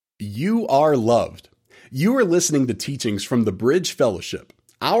You are loved. You are listening to teachings from the Bridge Fellowship.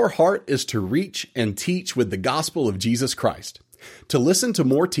 Our heart is to reach and teach with the gospel of Jesus Christ. To listen to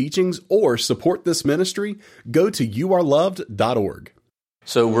more teachings or support this ministry, go to youareloved.org.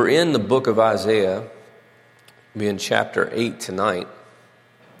 So we're in the book of Isaiah. We'll be in chapter 8 tonight.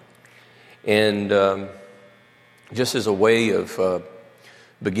 And just as a way of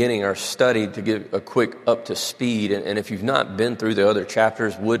beginning our study, to give a quick up to speed, and if you've not been through the other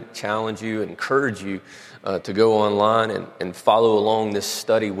chapters, would challenge you, encourage you to go online and follow along this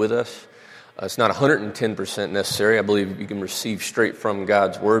study with us. It's not 110% necessary. I believe you can receive straight from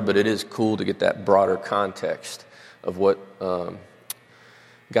God's Word, but it is cool to get that broader context of what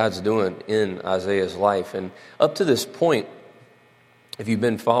God's doing in Isaiah's life. And up to this point, if you've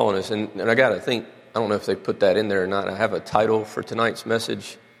been following us, and I got to think, I don't know if they put that in there or not. I have a title for tonight's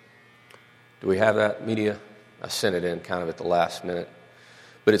message. Do we have that, media? I sent it in kind of at the last minute.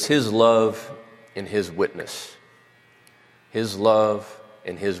 But it's His love and His witness. His love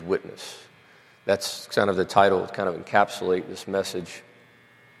and His witness. That's kind of the title to kind of encapsulate this message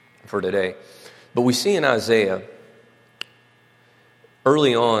for today. But we see in Isaiah,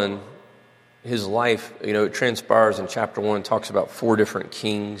 early on, his life, it transpires in chapter 1, talks about 4 different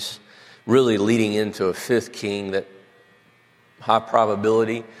kings, really leading into a 5th king that high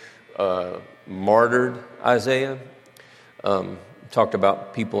probability martyred Isaiah. Talked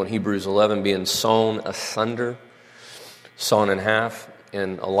about people in Hebrews 11 being sawn asunder, sawn in half,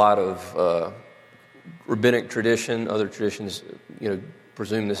 and a lot of rabbinic tradition, other traditions,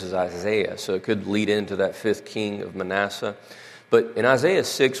 presume this is Isaiah, so it could lead into that 5th king of Manasseh. But in Isaiah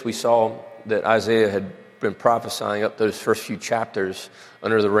 6, we saw that Isaiah had been prophesying up those first few chapters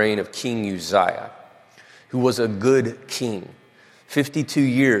under the reign of King Uzziah, who was a good king. 52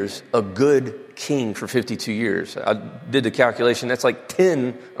 years, a good king for 52 years. I did the calculation, that's like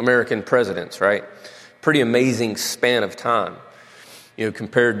 10 American presidents, right? Pretty amazing span of time,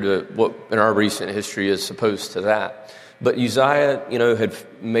 compared to what in our recent history is opposed to that. But Uzziah, had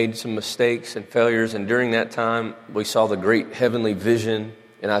made some mistakes and failures, and during that time, we saw the great heavenly vision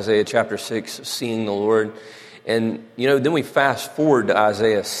in Isaiah chapter 6, seeing the Lord. And, then we fast forward to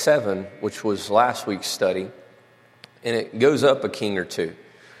Isaiah 7, which was last week's study, and it goes up a king or two.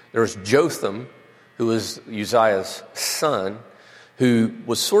 There was Jotham, who was Uzziah's son, who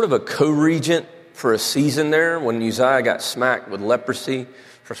was sort of a co-regent for a season there when Uzziah got smacked with leprosy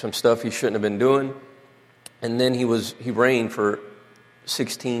for some stuff he shouldn't have been doing. And then he reigned for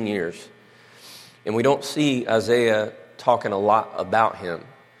 16 years. And we don't see Isaiah talking a lot about him.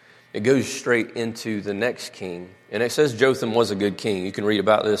 It goes straight into the next king. And it says Jotham was a good king. You can read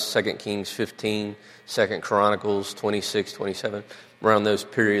about this, 2 Kings 15, 2 Chronicles 26, 27. Around those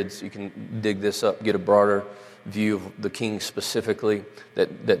periods, you can dig this up, get a broader view of the king specifically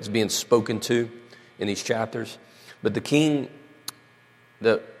that's being spoken to in these chapters. But the king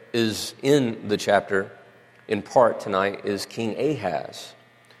that is in the chapter, in part tonight, is King Ahaz.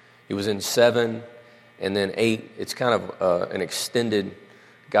 He was in 7 and then 8. It's kind of an extended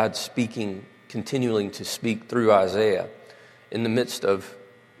God speaking, continuing to speak through Isaiah in the midst of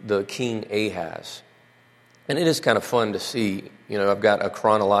the King Ahaz. And it is kind of fun to see, I've got a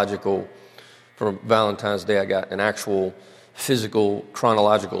chronological, for Valentine's Day, I got an actual physical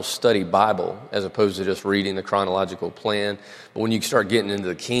chronological study Bible as opposed to just reading the chronological plan. But when you start getting into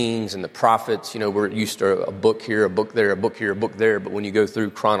the kings and the prophets, we're used to a book here, a book there, a book here, a book there. But when you go through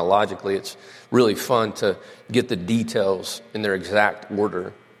chronologically, it's really fun to get the details in their exact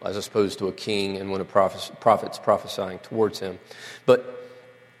order as opposed to a king and when a prophet's prophesying towards him. But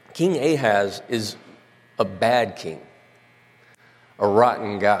King Ahaz is a bad king, a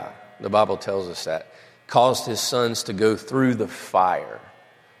rotten guy. The Bible tells us that. Caused his sons to go through the fire,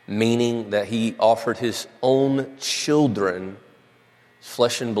 meaning that he offered his own children,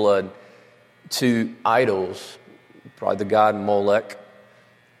 flesh and blood, to idols, probably the god Molech,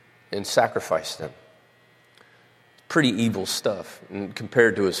 and sacrificed them. Pretty evil stuff, and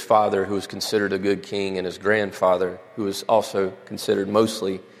compared to his father, who was considered a good king, and his grandfather, who was also considered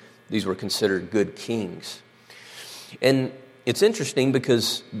these were considered good kings. And it's interesting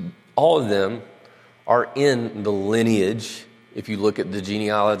because all of them are in the lineage, if you look at the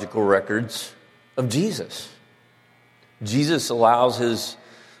genealogical records, of Jesus. Jesus allows his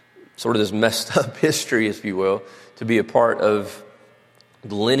sort of this messed up history, if you will, to be a part of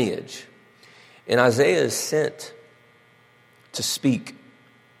the lineage. And Isaiah is sent to speak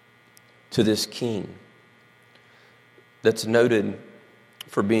to this king that's noted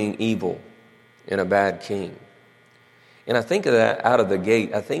for being evil and a bad king. And I think of that out of the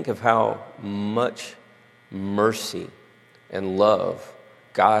gate. I think of how much mercy and love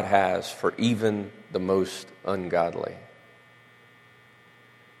God has for even the most ungodly.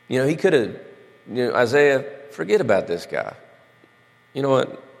 He could have, Isaiah, forget about this guy. You know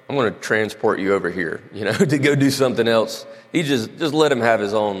what? I'm going to transport you over here, to go do something else. He just let him have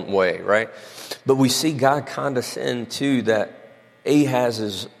his own way, right? But we see God condescend to that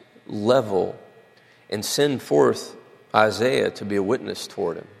Ahaz's level and send forth Isaiah to be a witness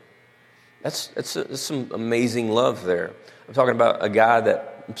toward him. That's some amazing love there. I'm talking about a guy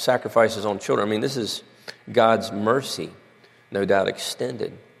that sacrifices on children. I mean, this is God's mercy, no doubt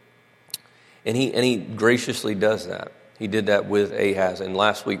extended. And he graciously does that. He did that with Ahaz. And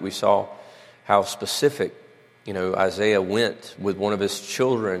last week we saw how specific, Isaiah went with one of his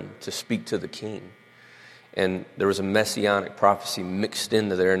children to speak to the king. And there was a messianic prophecy mixed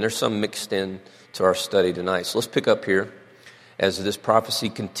into there. And there's some mixed in to our study tonight. So let's pick up here as this prophecy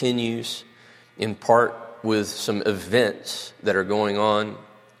continues, in part with some events that are going on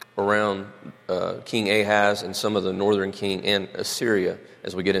around King Ahaz and some of the northern king and Assyria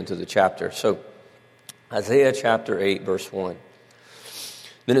as we get into the chapter. So Isaiah chapter 8, verse 1.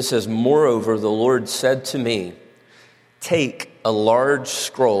 Then it says, "Moreover, the Lord said to me, take a large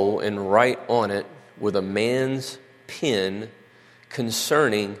scroll and write on it with a man's pen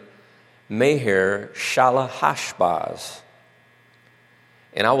concerning Maher-shalal-hash-baz.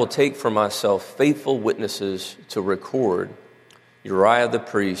 And I will take for myself faithful witnesses to record Uriah the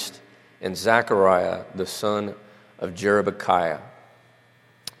priest and Zechariah the son of Jerebekiah."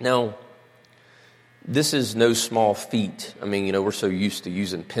 Now, this is no small feat. I mean, we're so used to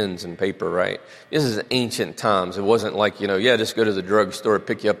using pens and paper, right? This is ancient times. It wasn't like, just go to the drugstore,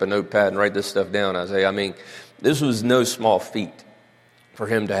 pick you up a notepad and write this stuff down, Isaiah. I mean, this was no small feat for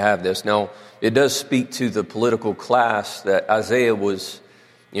him to have this. Now, it does speak to the political class that Isaiah was,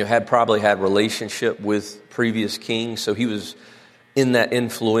 had probably had relationship with previous kings. So he was in that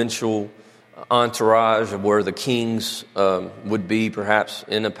influential entourage of where the kings would be, perhaps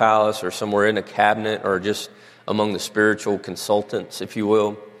in a palace or somewhere in a cabinet or just among the spiritual consultants, if you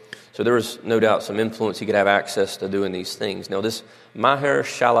will. So there was no doubt some influence. He could have access to doing these things. Now, this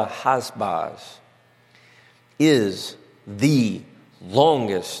Maher-shalal-hash-baz is the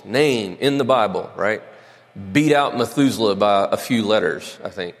longest name in the Bible, right? Beat out Methuselah by a few letters, I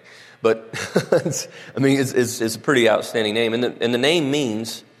think. But it's a pretty outstanding name. And the name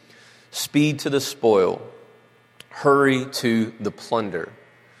means speed to the spoil, hurry to the plunder.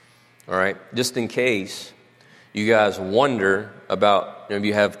 All right? Just in case you guys wonder about, if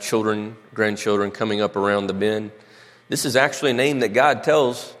you have children, grandchildren coming up around the bend, this is actually a name that God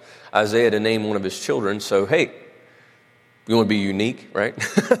tells Isaiah to name one of his children. So, hey, you want to be unique, right?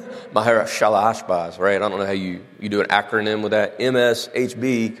 Maher-shalal-hash-baz, right? I don't know how you do an acronym with that.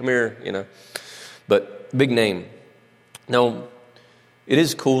 MSHB, come here, But big name. Now, it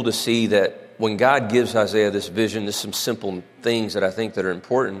is cool to see that when God gives Isaiah this vision, there's some simple things that I think that are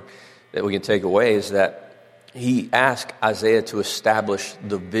important that we can take away, is that he asked Isaiah to establish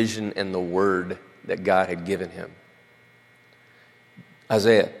the vision and the word that God had given him.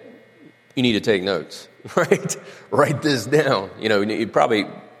 Isaiah, you need to take notes, right? Write this down. You probably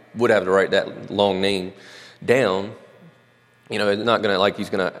would have to write that long name down. It's not going to, he's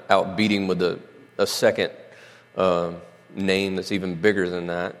going to outbeat him with a second name that's even bigger than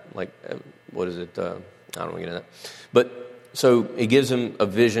that. What is it? I don't want to get into that. But so he gives him a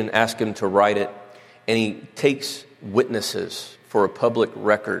vision, asks him to write it, and he takes witnesses for a public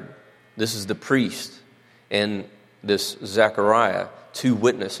record. This is the priest and this Zechariah, 2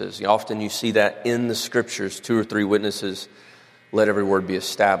 witnesses. Often you see that in the scriptures, 2 or 3 witnesses, let every word be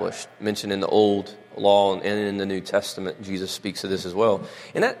established. Mentioned in the Old Law and in the New Testament, Jesus speaks of this as well.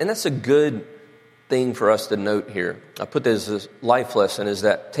 And that's a good thing for us to note here. I put this as a life lesson, is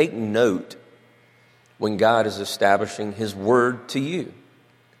that take note when God is establishing his word to you.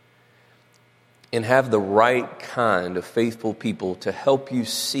 And have the right kind of faithful people to help you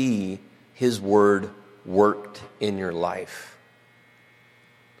see his word worked in your life.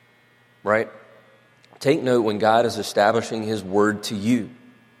 Right? Take note when God is establishing his word to you.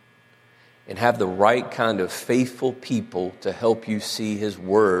 And have the right kind of faithful people to help you see his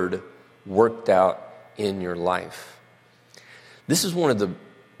word worked out in your life. This is one of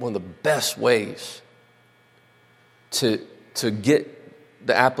the best ways to get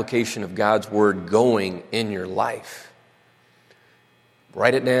the application of God's word going in your life.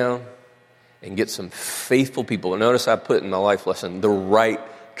 Write it down and get some faithful people. And notice I put in my life lesson, the right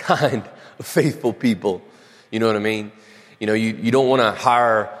kind of faithful people. You know what I mean? You don't want to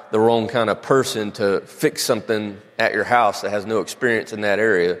hire the wrong kind of person to fix something at your house that has no experience in that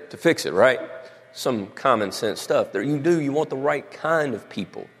area to fix it, right? some common sense stuff. You want the right kind of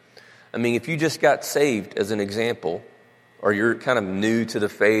people. I mean, if you just got saved, as an example, or you're kind of new to the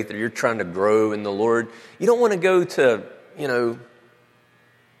faith, or you're trying to grow in the Lord, you don't want to go to,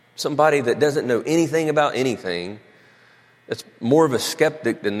 somebody that doesn't know anything about anything, that's more of a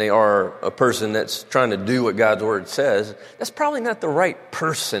skeptic than they are a person that's trying to do what God's Word says. That's probably not the right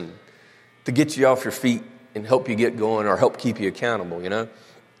person to get you off your feet and help you get going or help keep you accountable,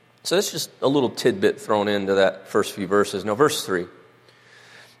 So that's just a little tidbit thrown into that first few verses. Now, verse 3.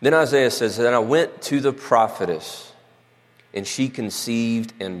 Then Isaiah says, "Then I went to the prophetess, and she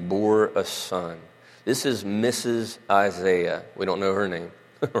conceived and bore a son." This is Mrs. Isaiah. We don't know her name,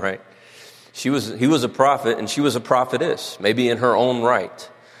 right? He was a prophet, and she was a prophetess, maybe in her own right.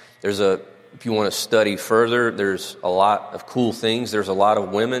 If you want to study further, there's a lot of cool things. There's a lot of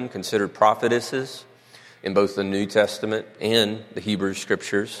women considered prophetesses in both the New Testament and the Hebrew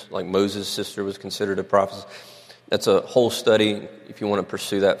Scriptures, like Moses' sister was considered a prophetess. That's a whole study if you want to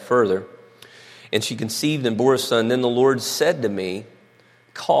pursue that further. "And she conceived and bore a son. Then the Lord said to me,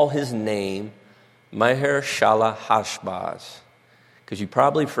 'Call his name Maher-Shalal-Hash-Baz.'" Because you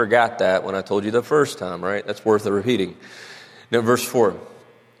probably forgot that when I told you the first time, right? That's worth repeating. Now, verse 4.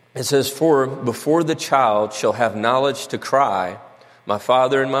 It says, "For before the child shall have knowledge to cry, my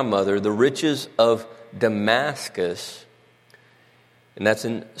father and my mother, the riches of Damascus," and that's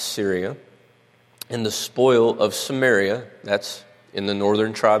in Syria, "and the spoil of Samaria," that's in the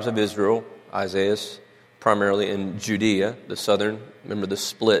northern tribes of Israel, Isaiah's primarily in Judea, the southern, remember the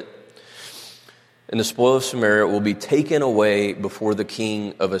split, "and the spoil of Samaria will be taken away before the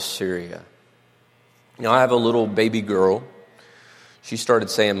king of Assyria." Now, I have a little baby girl. She started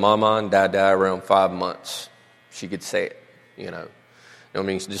saying mama and dada around 5 months. She could say it, I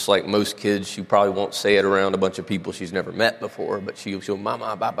mean, just like most kids, she probably won't say it around a bunch of people she's never met before, but she'll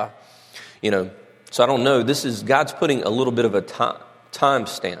mama, baba, So I don't know. God's putting a little bit of a time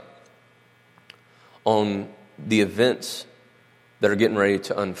stamp on the events that are getting ready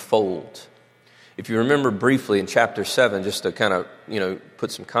to unfold. If you remember briefly in chapter 7, just to kind of,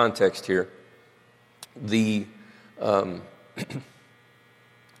 put some context here,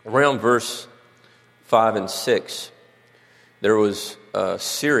 around verse 5 and 6, there was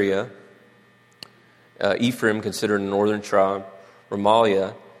Syria, Ephraim, considered a northern tribe,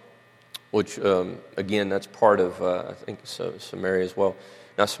 Remaliah, which, again, that's part of, I think, Samaria as well.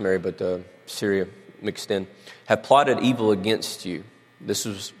 Not Samaria, but Syria mixed in, "have plotted evil against you." This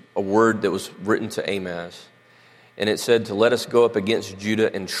was a word that was written to Amaz. And it said to let us go up against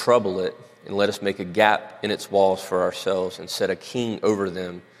Judah and trouble it, and let us make a gap in its walls for ourselves and set a king over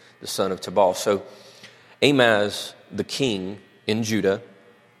them, the son of Tabal. So Amaz, the king in Judah,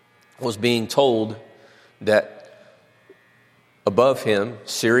 was being told that above him,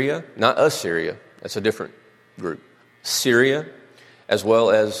 Syria, not Assyria, that's a different group, Syria, as well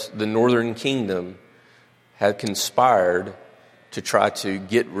as the northern kingdom, had conspired to try to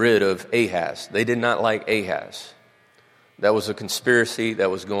get rid of Ahaz. They did not like Ahaz. That was a conspiracy that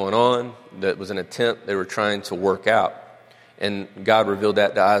was going on. That was an attempt they were trying to work out. And God revealed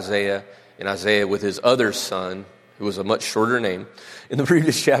that to Isaiah. And Isaiah, with his other son, who was a much shorter name, in the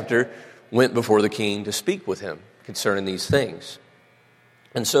previous chapter, went before the king to speak with him concerning these things.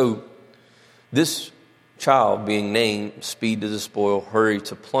 And so this child being named Speed to the Spoil, Hurry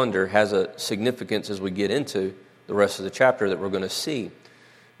to Plunder has a significance as we get into the rest of the chapter that we're going to see,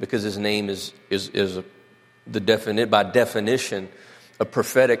 because his name is by definition a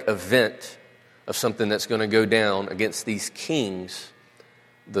prophetic event of something that's going to go down against these kings,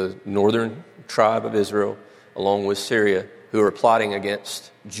 the northern tribe of Israel, along with Syria, who are plotting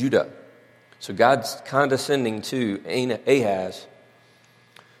against Judah. So God's condescending to Ahaz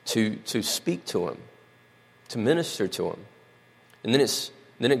to speak to him, to minister to him. And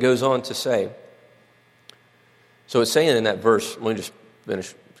then it goes on to say, so it's saying in that verse, let me just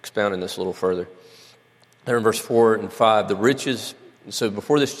finish expounding this a little further. There in verse 4 and 5, the riches, so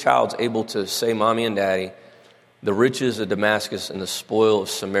before this child's able to say mommy and daddy, the riches of Damascus and the spoil of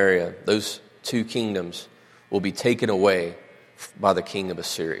Samaria, those two kingdoms, will be taken away by the king of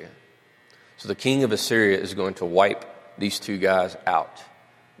Assyria. So the king of Assyria is going to wipe these two guys out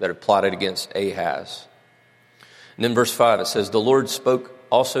that are plotted against Ahaz. And then verse 5, it says, the Lord spoke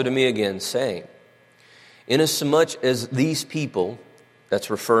also to me again, saying, inasmuch as these people, that's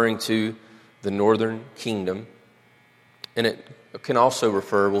referring to the northern kingdom, and it can also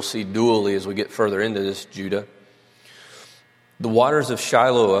refer, we'll see dually as we get further into this, Judah, the waters of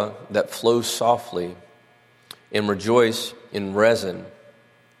Shiloah that flow softly and rejoice in Rezin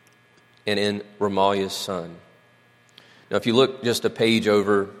and in Remaliah's son. Now, if you look just a page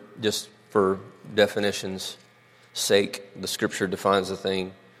over, just for definition's sake, the scripture defines the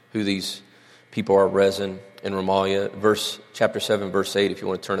thing, who these people are, Rezin and Remaliah. Chapter 7, verse 8, if you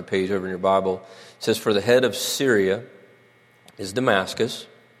want to turn a page over in your Bible, it says, "For the head of Syria is Damascus,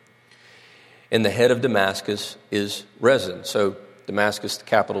 and the head of Damascus is Rezin." So Damascus, the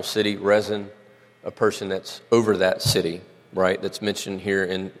capital city, Rezin, a person that's over that city, right? That's mentioned here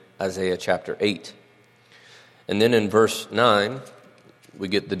in Isaiah chapter 8. And then in verse 9, we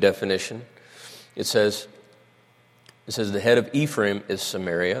get the definition. It says, the head of Ephraim is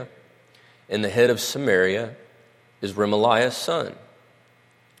Samaria, and the head of Samaria is Remaliah's son.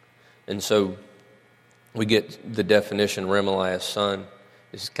 And so we get the definition, Remaliah's son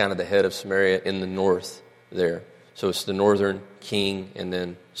is kind of the head of Samaria in the north there. So it's the northern king and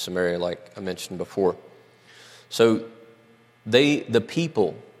then Samaria, like I mentioned before. So the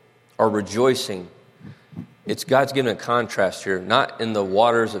people are rejoicing. It's God's given a contrast here, not in the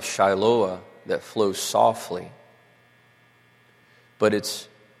waters of Shiloah that flow softly, but it's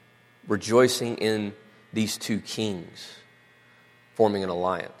rejoicing in these two kings forming an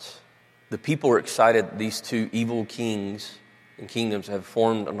alliance. The people are excited these two evil kings and kingdoms have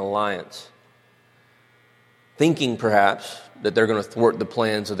formed an alliance, thinking perhaps that they're going to thwart the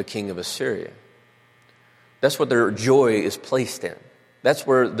plans of the king of Assyria. That's what their joy is placed in. That's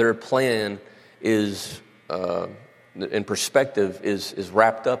where their plan is, in perspective, is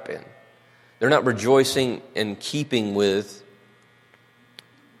wrapped up in. They're not rejoicing in keeping with,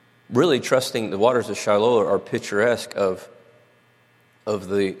 really trusting the waters of Shiloah are picturesque of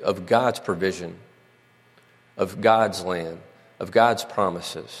God's provision, of God's land, of God's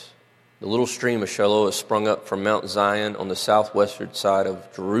promises. The little stream of Shiloah sprung up from Mount Zion on the southwestern side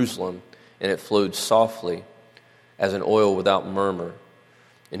of Jerusalem, and it flowed softly as an oil without murmur.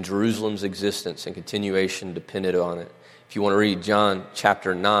 And Jerusalem's existence and continuation depended on it. If you want to read John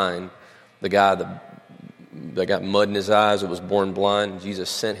chapter 9, the guy that got mud in his eyes, that was born blind, Jesus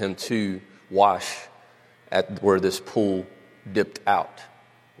sent him to wash at where this pool dipped out.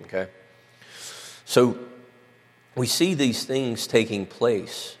 Okay? So we see these things taking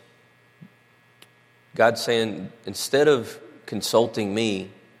place. God's saying, instead of consulting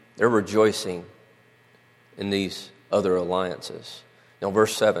me, they're rejoicing in these other alliances. Now,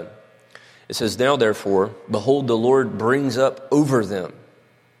 verse 7, it says, "Now therefore, behold, the Lord brings up over them."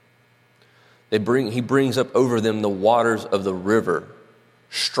 He brings up over them the waters of the river,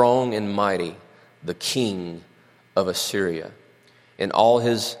 strong and mighty, the king of Assyria, in all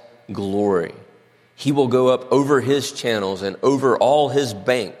his glory. He will go up over his channels and over all his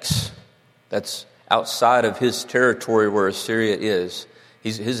banks. That's outside of his territory where Assyria is.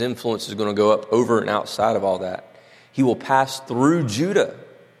 His influence is going to go up over and outside of all that. He will pass through Judah.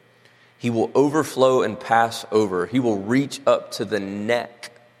 He will overflow and pass over. He will reach up to the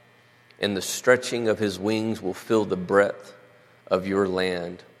neck, and the stretching of his wings will fill the breadth of your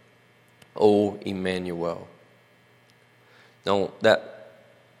land, O Emmanuel. Now,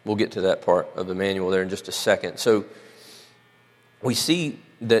 we'll get to that part of Emmanuel there in just a second. So we see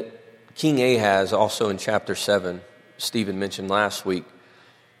that King Ahaz, also in chapter 7, Stephen mentioned last week,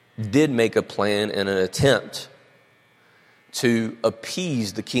 did make a plan and an attempt to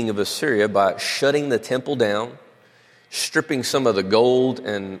appease the king of Assyria by shutting the temple down, stripping some of the gold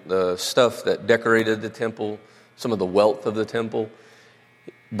and the stuff that decorated the temple, some of the wealth of the temple,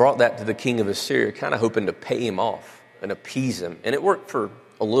 brought that to the king of Assyria, kind of hoping to pay him off and appease him. And it worked for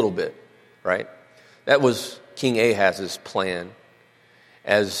a little bit, right? That was King Ahaz's plan.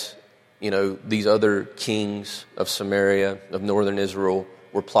 As, these other kings of Samaria, of northern Israel,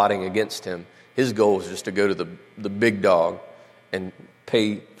 were plotting against him. His goal was just to go to the big dog and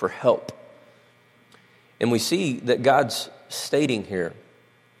pay for help. And we see that God's stating here,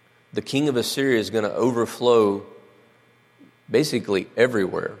 the king of Assyria is going to overflow basically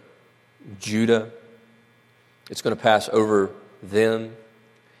everywhere. Judah, it's going to pass over them,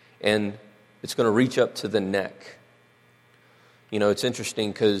 and it's going to reach up to the neck. It's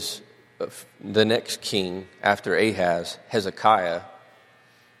interesting because the next king after Ahaz, Hezekiah,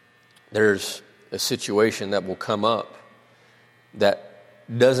 there's a situation that will come up that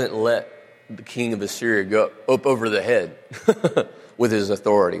doesn't let the king of Assyria go up over the head with his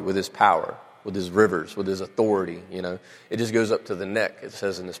authority, with his power, with his rivers, with his authority. It just goes up to the neck, it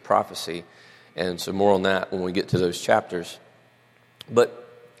says in this prophecy. And so more on that when we get to those chapters. But,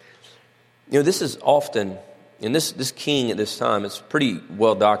 this is often, and this king at this time, it's pretty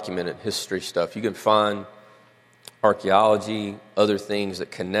well documented history stuff. You can find archaeology, other things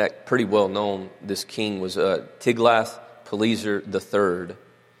that connect. Pretty well known, this king was Tiglath-Pileser III.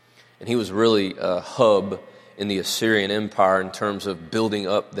 And he was really a hub in the Assyrian Empire in terms of building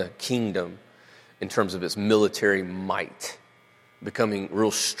up the kingdom, in terms of its military might, becoming real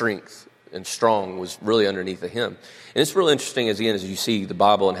strength and strong was really underneath of him. And it's really interesting as you see the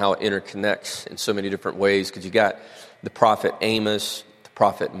Bible and how it interconnects in so many different ways, because you got the prophet Amos, the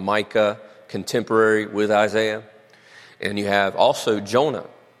prophet Micah, contemporary with Isaiah, and you have also Jonah,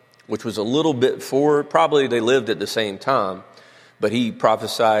 which was a little bit before, probably they lived at the same time, but he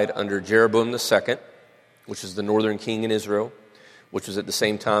prophesied under Jeroboam II, which is the northern king in Israel, which was at the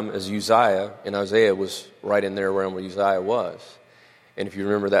same time as Uzziah, and Isaiah was right in there around where Uzziah was. And if you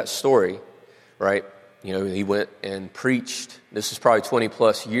remember that story, right, he went and preached. This is probably 20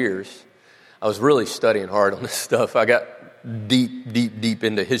 plus years. I was really studying hard on this stuff. I got deep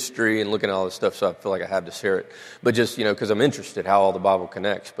into history and looking at all this stuff, so I feel like I have to share it. But just, because I'm interested how all the Bible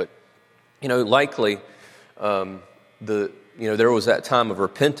connects. But, likely, there was that time of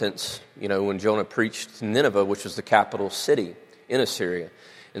repentance, when Jonah preached to Nineveh, which was the capital city in Assyria.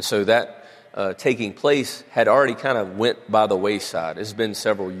 And so that taking place had already kind of went by the wayside. It's been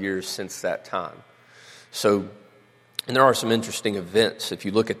several years since that time. So, and there are some interesting events. If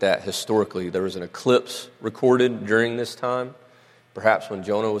you look at that historically, there was an eclipse recorded during this time, perhaps when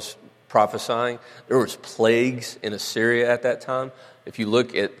Jonah was prophesying. There was plagues in Assyria at that time. If you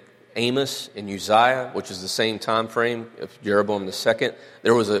look at Amos and Uzziah, which is the same time frame of Jeroboam II,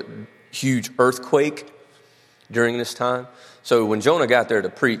 there was a huge earthquake during this time. So when Jonah got there to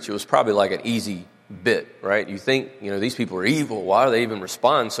preach, it was probably like an easy bit, right? You think, these people are evil. Why do they even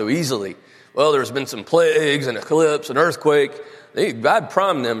respond so easily? Well, there's been some plagues, an eclipse, an earthquake. God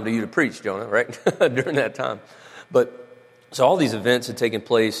primed them to you to preach, Jonah, right? During that time. But so all these events had taken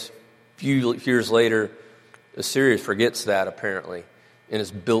place. A few years later, Assyria forgets that apparently and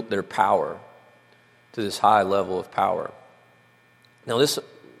has built their power to this high level of power. Now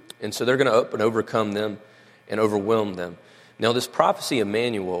and so they're going to up and overcome them and overwhelm them. Now this prophecy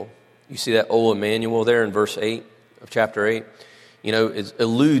Emmanuel, you see that old Emmanuel there in verse 8 of chapter 8, it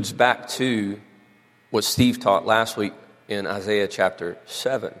alludes back to what Steve taught last week in Isaiah chapter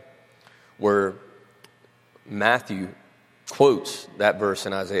 7, where Matthew quotes that verse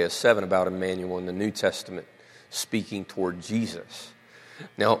in Isaiah 7 about Emmanuel in the New Testament speaking toward Jesus.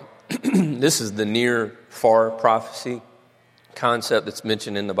 Now, this is the near-far prophecy concept that's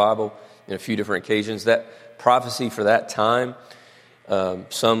mentioned in the Bible in a few different occasions. That prophecy for that time,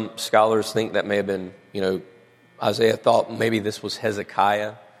 some scholars think that may have been, Isaiah thought maybe this was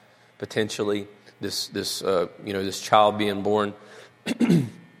Hezekiah, potentially, this child being born.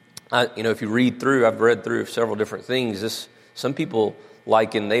 If you read through, I've read through several different things. Some people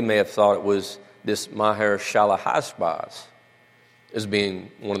they may have thought it was this Maher-shalal-hash-baz as being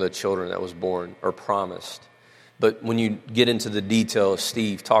one of the children that was born or promised. But when you get into the detail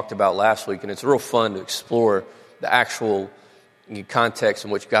Steve talked about last week, and it's real fun to explore the actual context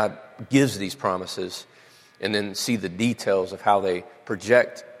in which God gives these promises, and then see the details of how they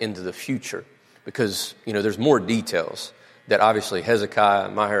project into the future. Because, there's more details that obviously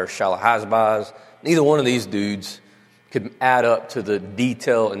Hezekiah, Maher-shalal-hash-baz, neither one of these dudes could add up to the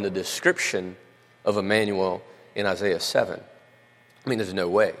detail and the description of Emmanuel in Isaiah 7. There's no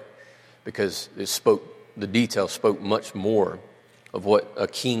way, because the detail spoke much more of what a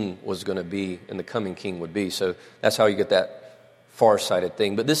king was going to be and the coming king would be. So that's how you get that far-sighted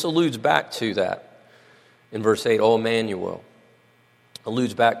thing. But this alludes back to that. In verse 8, Emmanuel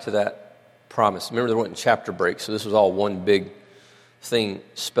alludes back to that promise. Remember, there wasn't chapter breaks, so this was all one big thing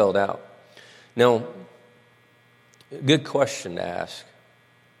spelled out. Now, good question to ask,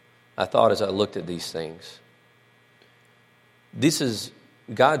 I thought as I looked at these things. This is,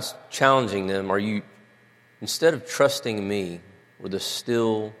 God's challenging them. Instead of trusting me where the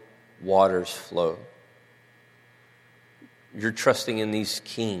still waters flow, you're trusting in these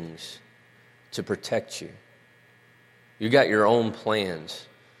kings to protect you. You got your own plans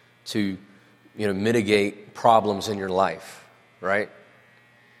to, mitigate problems in your life, right?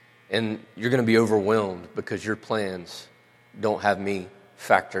 And you're going to be overwhelmed because your plans don't have me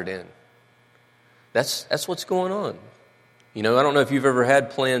factored in. That's what's going on. I don't know if you've ever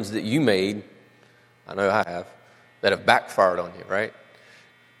had plans that you made, I know I have, that have backfired on you, right?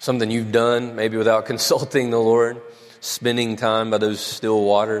 Something you've done maybe without consulting the Lord, spending time by those still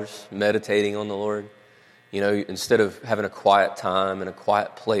waters, meditating on the Lord. Instead of having a quiet time in a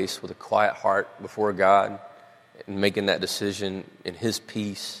quiet place with a quiet heart before God and making that decision in His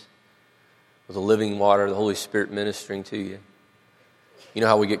peace with the living water, the Holy Spirit ministering to you. You know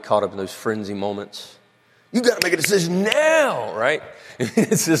how we get caught up in those frenzy moments? You got to make a decision now, right?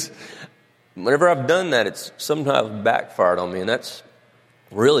 It's just, whenever I've done that, it's sometimes backfired on me. And that's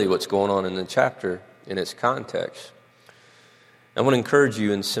really what's going on in the chapter in its context. I want to encourage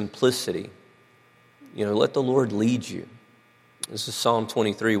you in simplicity. Let the Lord lead you. This is Psalm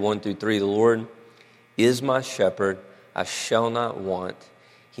 23, 1-3. The Lord is my shepherd, I shall not want.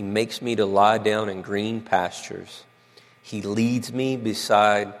 He makes me to lie down in green pastures. He leads me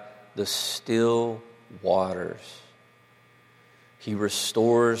beside the still waters. He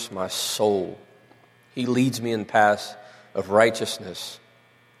restores my soul. He leads me in paths of righteousness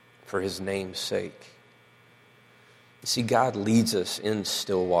for his name's sake. You see, God leads us in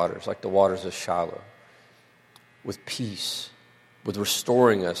still waters, like the waters of Shiloh, with peace, with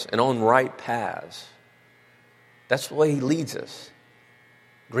restoring us, and on right paths. That's the way he leads us.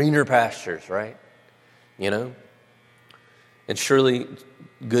 Greener pastures, right? And surely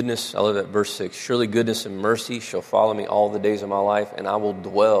goodness, I love that verse 6, surely goodness and mercy shall follow me all the days of my life, and I will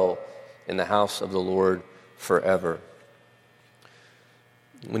dwell in the house of the Lord forever.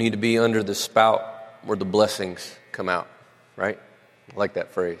 We need to be under the spout where the blessings come out, right? I like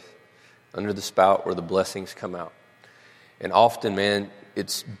that phrase. Under the spout where the blessings come out. And often, man,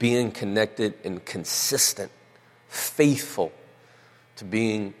 it's being connected and consistent, faithful to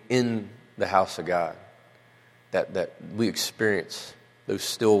being in the house of God that we experience those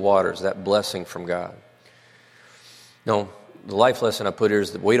still waters, that blessing from God. No, the life lesson I put here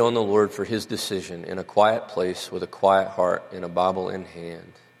is to wait on the Lord for his decision in a quiet place with a quiet heart and a Bible in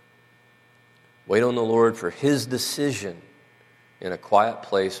hand. Wait on the Lord for his decision in a quiet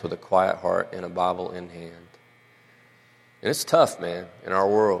place with a quiet heart and a Bible in hand. And it's tough, man, in our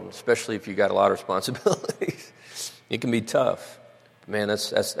world, especially if you got a lot of responsibilities. It can be tough. But man,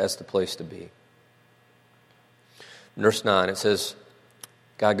 that's the place to be. Verse 9, it says,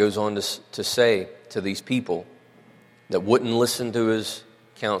 God goes on to say to these people that wouldn't listen to his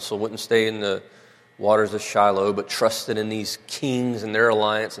counsel, wouldn't stay in the waters of Shiloh, but trusted in these kings and their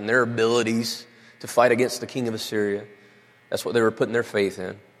alliance and their abilities to fight against the king of Assyria. That's what they were putting their faith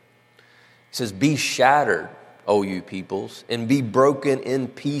in. He says, be shattered, O you peoples, and be broken in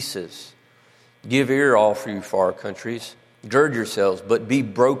pieces. Give ear, all for you far countries. Gird yourselves, but be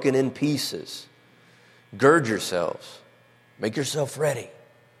broken in pieces. Gird yourselves. Make yourself ready,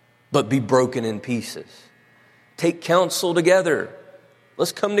 but be broken in pieces. Take counsel together.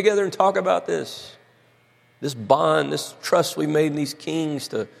 Let's come together and talk about this. This bond, this trust we made in these kings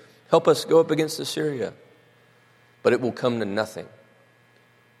to help us go up against Assyria. But it will come to nothing.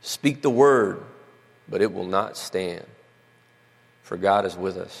 Speak the word, but it will not stand. For God is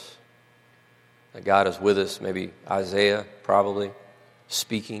with us. That God is with us, maybe Isaiah probably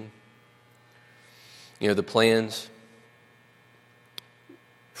speaking. The plans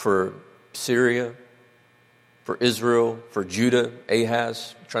for Syria, for Israel, for Judah,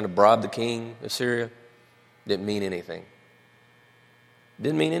 Ahaz, trying to bribe the king of Syria, didn't mean anything.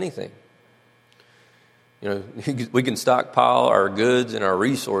 Didn't mean anything. We can stockpile our goods and our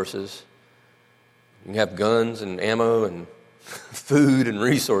resources. You can have guns and ammo and food and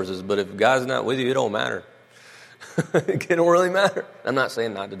resources, but if God's not with you, it don't matter. It don't really matter. I'm not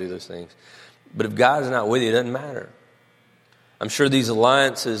saying not to do those things, but if God's not with you, it doesn't matter. I'm sure these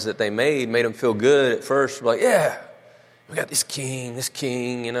alliances that they made them feel good at first. Like, yeah, we got this king,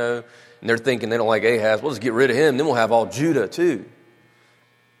 and they're thinking they don't like Ahaz. We'll just get rid of him, then we'll have all Judah too.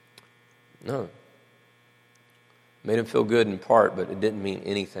 No. Made him feel good in part, but it didn't mean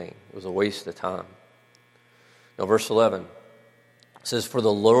anything. It was a waste of time. Now, verse 11 says, for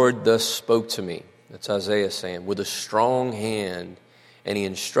the Lord thus spoke to me, that's Isaiah saying, with a strong hand, and he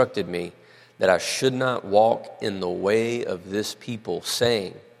instructed me that I should not walk in the way of this people,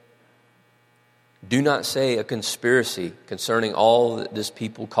 saying, do not say a conspiracy concerning all that this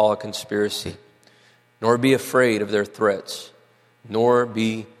people call a conspiracy, nor be afraid of their threats, nor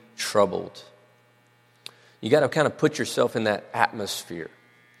be troubled. You got to kind of put yourself in that atmosphere.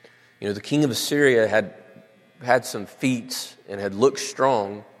 The king of Assyria had some feats and had looked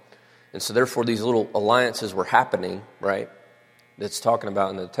strong, and so therefore these little alliances were happening, right? That's talking about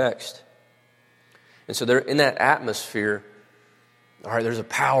in the text. And so they're in that atmosphere. All right, there's a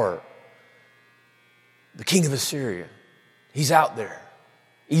power. The king of Assyria, he's out there.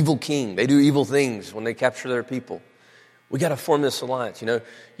 Evil king. They do evil things when they capture their people. We got to form this alliance.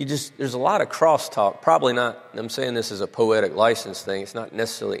 There's a lot of crosstalk. Probably not, I'm saying this as a poetic license thing. It's not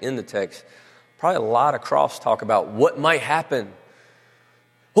necessarily in the text. Probably a lot of crosstalk about what might happen.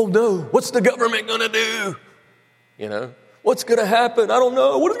 Oh no, what's the government going to do? What's going to happen? I don't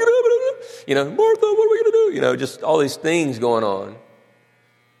know. What is going to happen? Martha, what are we going to do? Just all these things going on.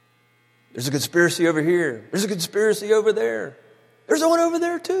 There's a conspiracy over here. There's a conspiracy over there. There's one over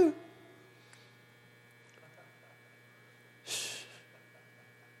there too.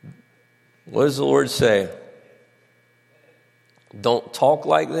 What does the Lord say? Don't talk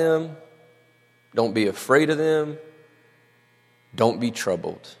like them. Don't be afraid of them. Don't be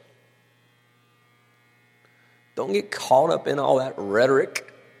troubled. Don't get caught up in all that rhetoric.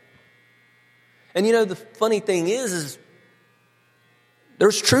 And you know, the funny thing is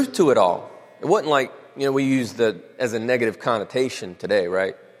there's truth to it all. It wasn't like, you know, we use that as a negative connotation today,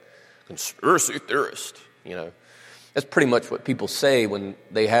 right? Conspiracy theorist, you know. That's pretty much what people say when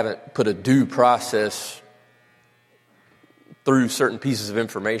they haven't put a due process through certain pieces of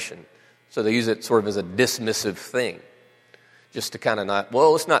information. So they use it sort of as a dismissive thing. Just to kind of not,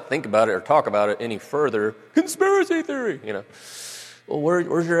 well, let's not think about it or talk about it any further. Conspiracy theory, you know. Well,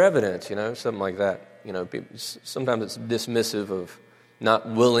 where's your evidence, you know, something like that. You know, sometimes it's dismissive of not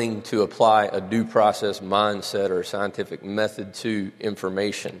willing to apply a due process mindset or scientific method to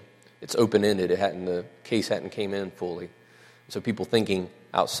information. It's open-ended. The case hadn't came in fully. So people thinking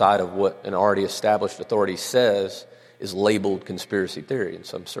outside of what an already established authority says is labeled conspiracy theory in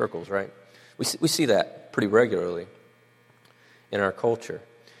some circles, right? We see that pretty regularly in our culture.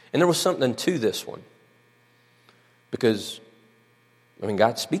 And there was something to this one. Because, I mean,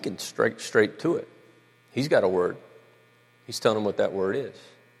 God's speaking straight to it. He's got a word. He's telling them what that word is.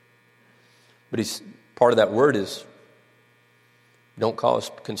 But part of that word is, don't call a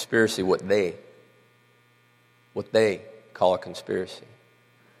conspiracy what they call a conspiracy.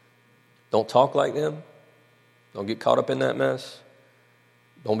 Don't talk like them. Don't get caught up in that mess.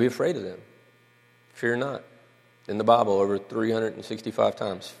 Don't be afraid of them. Fear not. In the Bible, over 365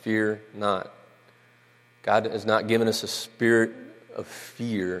 times, fear not. God has not given us a spirit of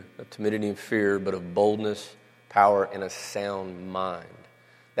fear, of timidity and fear, but of boldness, power, and a sound mind.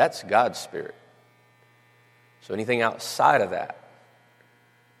 That's God's spirit. So anything outside of that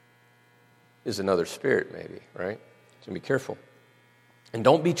is another spirit, maybe, right? So be careful. And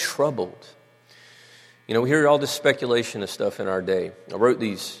don't be troubled. You know, we hear all this speculation of stuff in our day. I wrote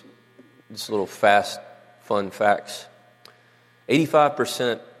these little fast, fun facts.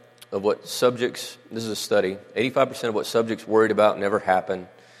 85% of what subjects, this is a study, 85% of what subjects worried about never happened.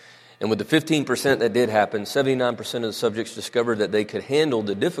 And with the 15% that did happen, 79% of the subjects discovered that they could handle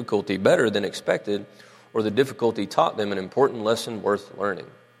the difficulty better than expected, or the difficulty taught them an important lesson worth learning.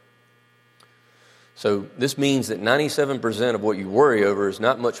 So this means that 97% of what you worry over is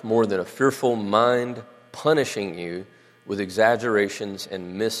not much more than a fearful mind punishing you with exaggerations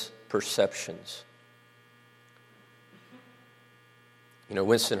and misperceptions. You know,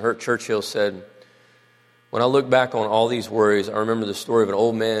 Winston Churchill said, when I look back on all these worries, I remember the story of an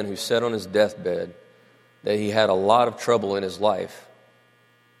old man who said on his deathbed that he had a lot of trouble in his life,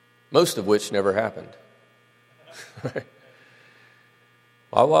 most of which never happened.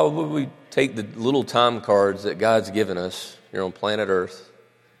 Why would we take the little time cards that God's given us here on planet Earth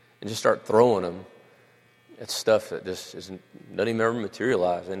and just start throwing them at stuff that just doesn't even ever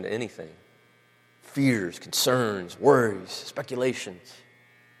materialize into anything? Fears, concerns, worries, speculations,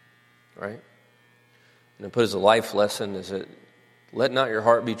 right? And then put as a life lesson is that let not your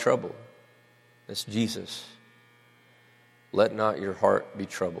heart be troubled. That's Jesus. Let not your heart be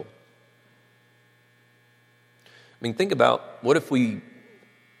troubled. I mean, think about what if we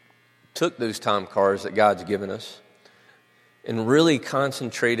took those time cards that God's given us and really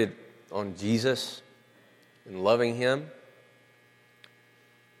concentrated on Jesus and loving Him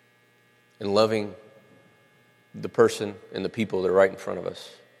and loving the person and the people that are right in front of us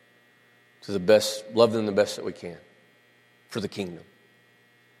to the best, love them the best that we can for the kingdom.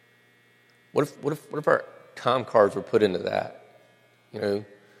 What if our time cards were put into that? You know,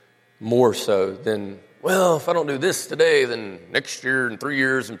 more so than, well, if I don't do this today, then next year and 3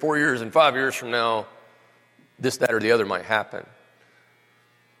 years and 4 years and 5 years from now, this, that, or the other might happen.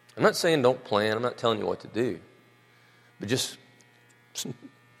 I'm not saying don't plan. I'm not telling you what to do. But just some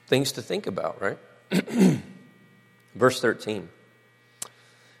things to think about, right? Verse 13.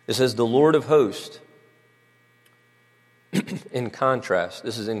 It says, the Lord of hosts, in contrast,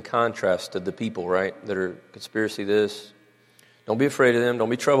 this is in contrast to the people, right, that are conspiracy this. Don't be afraid of them. Don't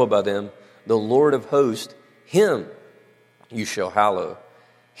be troubled by them. The Lord of hosts, Him you shall hallow.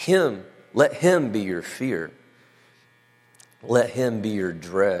 Him, let Him be your fear. Let Him be your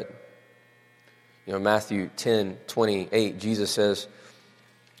dread. You know, Matthew 10:28, Jesus says,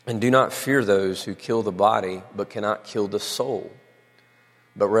 and do not fear those who kill the body, but cannot kill the soul,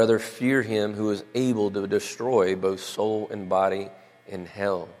 but rather fear Him who is able to destroy both soul and body in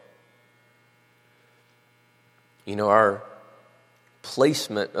hell. You know, our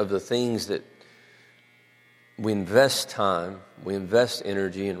placement of the things that we invest time, we invest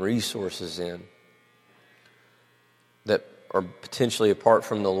energy and resources in that are potentially apart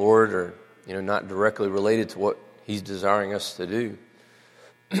from the Lord or not directly related to what he's desiring us to do,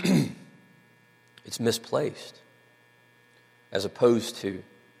 it's misplaced, as opposed to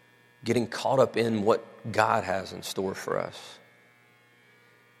getting caught up in what God has in store for us.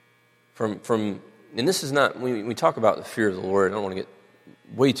 And this is not, when we talk about the fear of the Lord, I don't want to get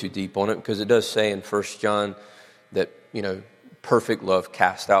way too deep on it, because it does say in 1 John that, perfect love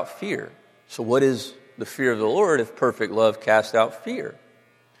casts out fear. So what is the fear of the Lord if perfect love casts out fear?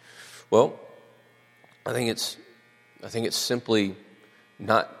 Well, I think it's simply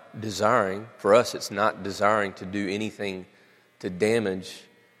not desiring, for us, it's not desiring to do anything to damage,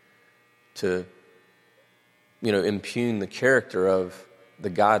 to, impugn the character of the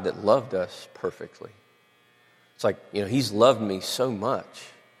God that loved us perfectly. It's like, he's loved me so much.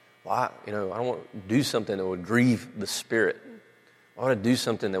 Well, I don't want to do something that would grieve the Spirit. I want to do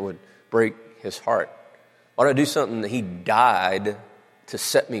something that would break his heart. I want to do something that he died to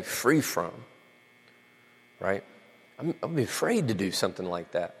set me free from. Right? I'd be afraid to do something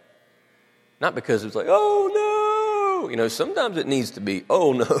like that. Not because it's like, oh no! Sometimes it needs to be,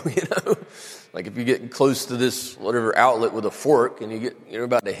 oh no, Like if you get close to this whatever outlet with a fork and you're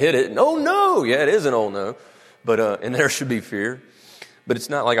about to hit it, and oh no! Yeah, it is an oh no. But and there should be fear. But it's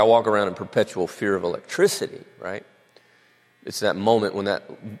not like I walk around in perpetual fear of electricity, right? It's that moment when that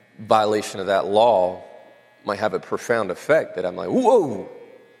violation of that law might have a profound effect that I'm like, whoa,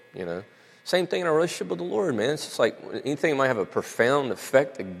 Same thing in our relationship with the Lord, man. It's just like anything that might have a profound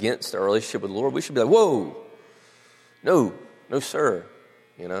effect against our relationship with the Lord, we should be like, whoa, no, sir.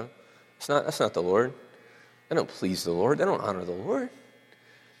 That's not the Lord. They don't please the Lord. They don't honor the Lord.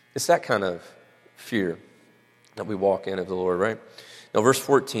 It's that kind of fear that we walk in of the Lord, right? Now, verse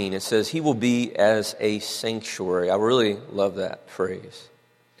 14, it says, he will be as a sanctuary. I really love that phrase.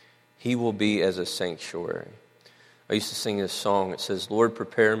 He will be as a sanctuary. I used to sing this song. It says, Lord,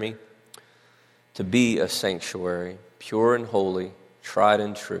 prepare me to be a sanctuary, pure and holy, tried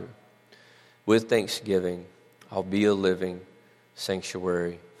and true. With thanksgiving, I'll be a living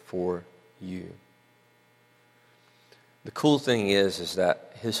sanctuary for you. The cool thing is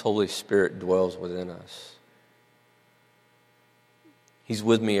that his Holy Spirit dwells within us. He's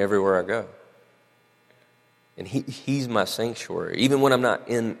with me everywhere I go. And he's my sanctuary. Even when I'm not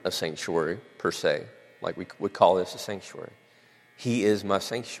in a sanctuary, per se, like we would call this a sanctuary. He is my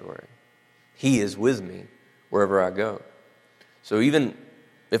sanctuary. He is with me wherever I go. So even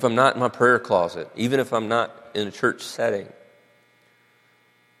if I'm not in my prayer closet, even if I'm not in a church setting,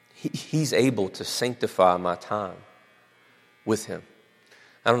 he's able to sanctify my time with him.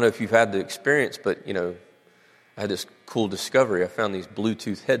 I don't know if you've had the experience, but, I had this cool discovery. I found these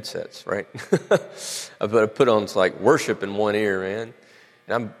Bluetooth headsets, right? I put on like worship in one ear, man.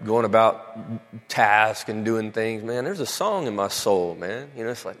 And I'm going about tasks and doing things, man. There's a song in my soul, man.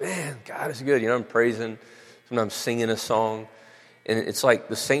 It's like, man, God is good. I'm praising, sometimes singing a song. And it's like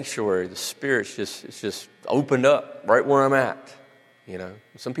the sanctuary, the Spirit's just opened up right where I'm at.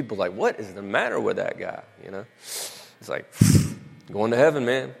 Some people are like, what is the matter with that guy? It's like, going to heaven,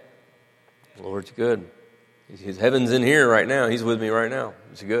 man. The Lord's good. His heaven's in here right now. He's with me right now.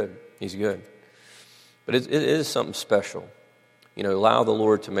 He's good. He's good. But it is something special. Allow the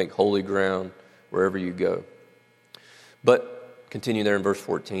Lord to make holy ground wherever you go. But, continue there in verse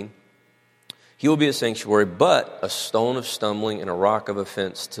 14. He will be a sanctuary, but a stone of stumbling and a rock of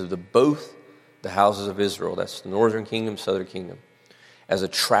offense to both the houses of Israel. That's the northern kingdom, southern kingdom. As a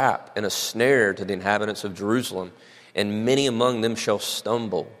trap and a snare to the inhabitants of Jerusalem. And many among them shall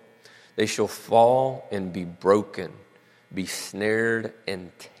stumble. They shall fall and be broken, be snared and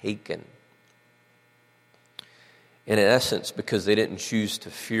taken. And in essence, because they didn't choose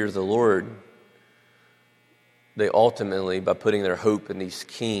to fear the Lord, they ultimately, by putting their hope in these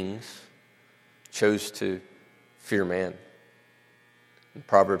kings, chose to fear man. And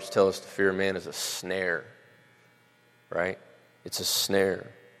Proverbs tell us to fear man is a snare, right? It's a snare.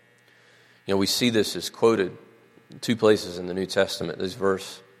 We see this as quoted in two places in the New Testament, this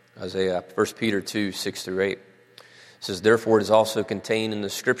verse. Isaiah, 1 Peter 2, 6-8. It says, therefore it is also contained in the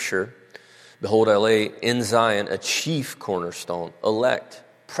Scripture, behold, I lay in Zion a chief cornerstone, elect,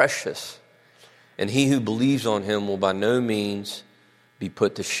 precious, and he who believes on him will by no means be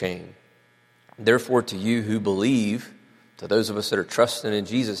put to shame. Therefore to you who believe, to those of us that are trusting in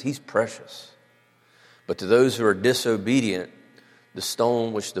Jesus, he's precious. But to those who are disobedient, the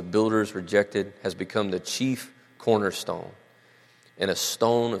stone which the builders rejected has become the chief cornerstone, and a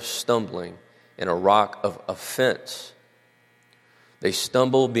stone of stumbling, and a rock of offense. They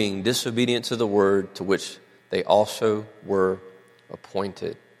stumble, being disobedient to the word to which they also were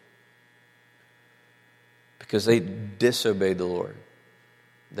appointed. Because they disobeyed the Lord.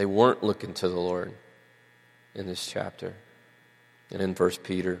 They weren't looking to the Lord in this chapter. And in 1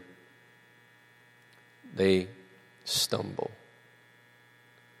 Peter, they stumble.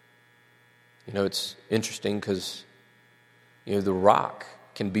 You know, it's interesting because, you know, the rock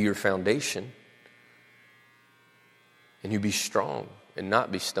can be your foundation, and you be strong and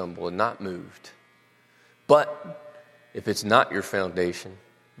not be stumbled and not moved. But if it's not your foundation,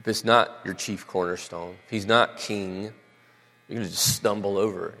 if it's not your chief cornerstone, if he's not king, you're going to just stumble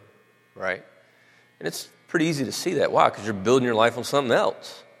over it, right? And it's pretty easy to see that. Why? Because you're building your life on something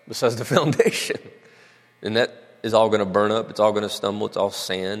else besides the foundation. And that is all going to burn up. It's all going to stumble. It's all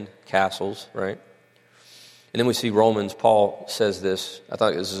sand, castles, right? And then we see Romans. Paul says this. I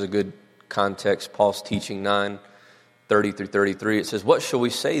thought this is a good context. Paul's teaching 9:30 through 33. It says, "What shall we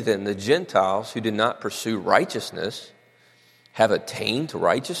say then? The Gentiles who did not pursue righteousness have attained to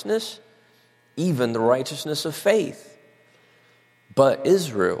righteousness, even the righteousness of faith. But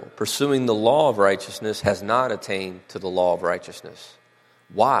Israel, pursuing the law of righteousness, has not attained to the law of righteousness.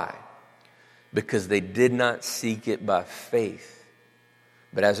 Why? Because they did not seek it by faith,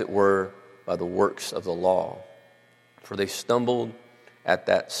 but as it were by the works of the law. For they stumbled at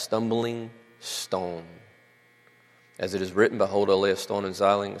that stumbling stone. As it is written, behold, I lay a stone in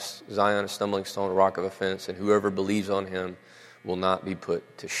Zion, a stumbling stone, a rock of offense, and whoever believes on him will not be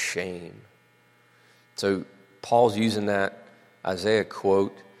put to shame." So Paul's using that Isaiah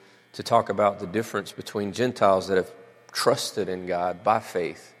quote to talk about the difference between Gentiles that have trusted in God by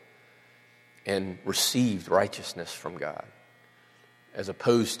faith and received righteousness from God, as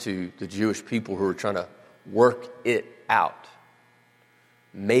opposed to the Jewish people who are trying to work it out,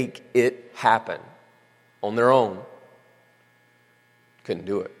 make it happen on their own. Couldn't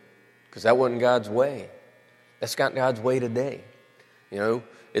do it because that wasn't God's way. That's not God's way today. You know,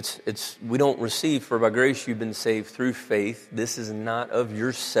 it's we don't receive, for by grace you've been saved through faith. This is not of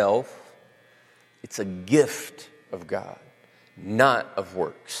yourself. It's a gift of God, not of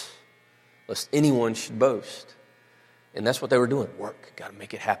works, lest anyone should boast. And that's what they were doing. Work, got to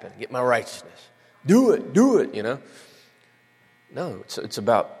make it happen. Get my righteousness. Do it, you know. No, it's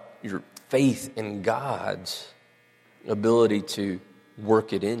about your faith in God's ability to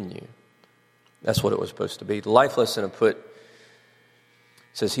work it in you. That's what it was supposed to be. The life lesson I put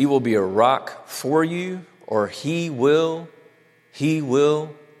says, he will be a rock for you, or he will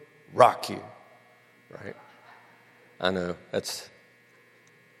rock you. Right? I know, that's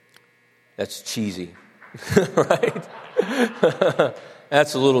cheesy. Right?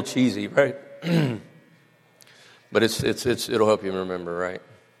 That's a little cheesy, right? But it'll help you remember, right?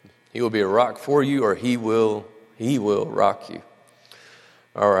 He will be a rock for you, or he will rock you.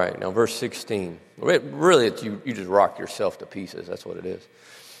 All right, now verse 16. Really, you just rock yourself to pieces. That's what it is.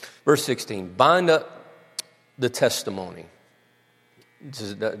 Verse 16, bind up the testimony. This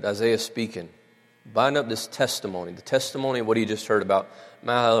is Isaiah speaking. Bind up this testimony. The testimony of what you just heard about.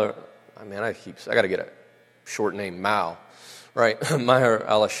 I got to get a short name, Mal. Right? Maher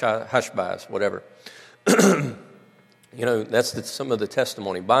al-Hashbaz, whatever. You know, that's some of the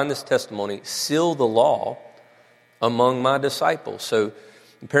testimony. Bind this testimony, seal the law among my disciples. So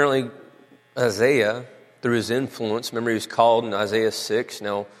apparently Isaiah, through his influence, remember he was called in Isaiah 6.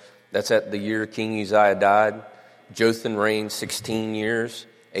 Now, that's at the year King Uzziah died. Jotham reigned 16 years.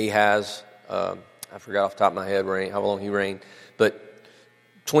 Ahaz, I forgot off the top of my head how long he reigned. But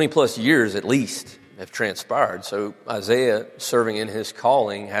 20 plus years at least have transpired. So Isaiah, serving in his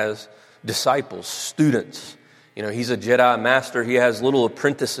calling, has disciples, students. You know, he's a Jedi master. He has little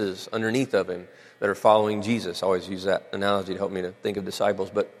apprentices underneath of him that are following Jesus. I always use that analogy to help me to think of disciples.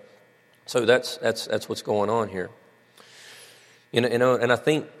 But so that's what's going on here. You know, and I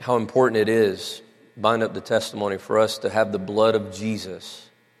think how important it is, bind up the testimony, for us to have the blood of Jesus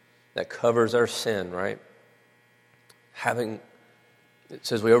that covers our sin, right? It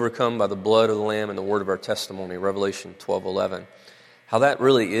says we overcome by the blood of the Lamb and the word of our testimony, Revelation 12:11. How that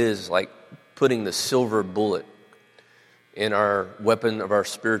really is like putting the silver bullet in our weapon of our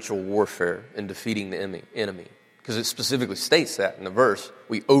spiritual warfare in defeating the enemy. Because it specifically states that in the verse.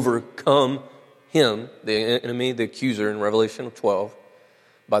 We overcome him, the enemy, the accuser, in Revelation 12,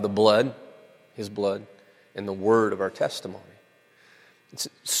 by the blood, his blood, and the word of our testimony. It's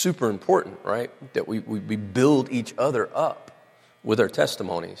super important, right? That we build each other up with our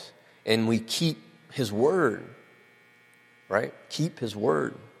testimonies. And we keep his word, right? Keep his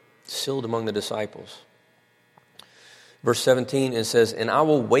word sealed among the disciples. Verse 17, it says, and I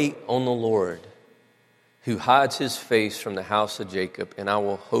will wait on the Lord, who hides his face from the house of Jacob, and I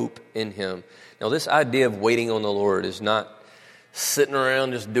will hope in him. Now, this idea of waiting on the Lord is not sitting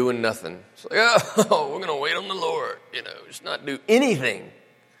around just doing nothing. It's like, oh, we're going to wait on the Lord, just not do anything.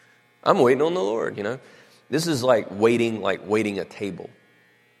 I'm waiting on the Lord, This is like waiting a table,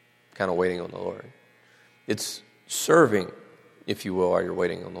 kind of waiting on the Lord. It's serving, if you will, while you're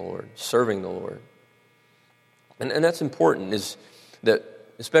waiting on the Lord, serving the Lord. And that's important, is that,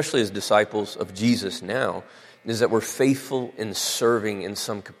 especially as disciples of Jesus now, is that we're faithful in serving in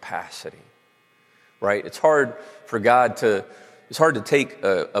some capacity, right? It's hard to take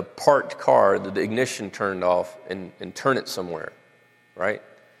a parked car that the ignition turned off and turn it somewhere, right?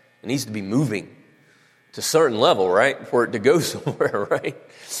 It needs to be moving to a certain level, right, for it to go somewhere, right?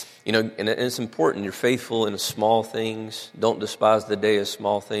 And it's important. You're faithful in small things. Don't despise the day of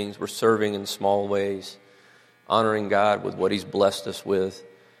small things. We're serving in small ways, honoring God with what He's blessed us with.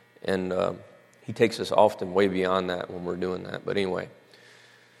 And He takes us often way beyond that when we're doing that. But anyway,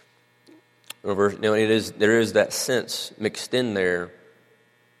 there is that sense mixed in there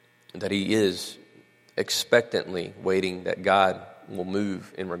that He is expectantly waiting that God will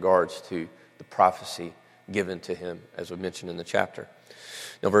move in regards to the prophecy given to Him, as we mentioned in the chapter.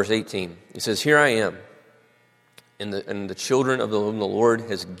 Now, verse 18, it says, "Here I am, and the children of whom the Lord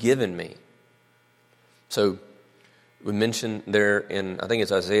has given me." So we mentioned there in, I think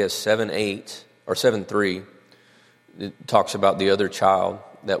it's Isaiah 7:8 or 7:3, it talks about the other child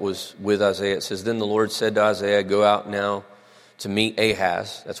that was with Isaiah. It says, "Then the Lord said to Isaiah, go out now to meet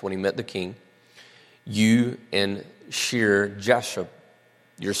Ahaz," that's when he met the king, "you and Shear-Jashub,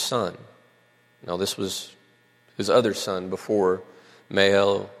 your son." Now this was his other son before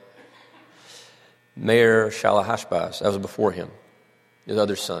Maher-Shalal-Hash-Baz. That was before him, his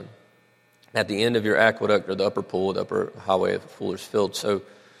other son. "At the end of your aqueduct, or the upper pool, the upper highway of the fuller's field." So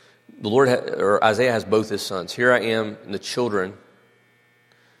the Lord, Isaiah has both his sons. Here I am, and the children.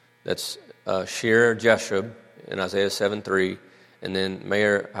 That's Shear-Jashub in Isaiah 7:3, and then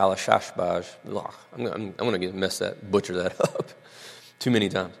Maher-Shalal-Hash-Baz. I'm going to butcher that up too many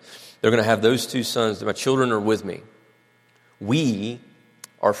times. They're going to have those two sons. My children are with me. "We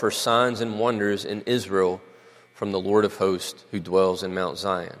are for signs and wonders in Israel from the Lord of hosts who dwells in Mount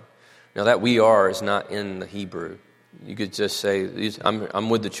Zion." Now that "we are" is not in the Hebrew. You could just say, I'm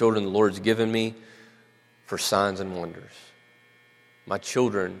with the children the Lord's given me for signs and wonders. My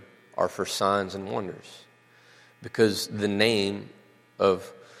children are for signs and wonders. Because the name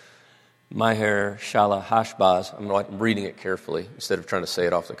of Maher-Shalal-Hash-Baz, I'm reading it carefully instead of trying to say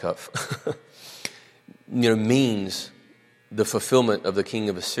it off the cuff, means the fulfillment of the king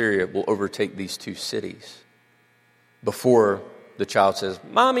of Assyria will overtake these two cities before the child says,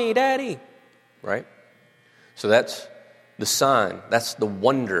 "Mommy, Daddy," right? So that's the sign, that's the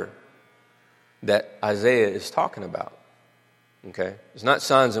wonder that Isaiah is talking about, okay? It's not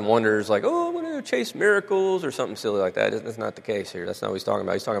signs and wonders like, oh, I'm going to chase miracles or something silly like that. That's not the case here. That's not what he's talking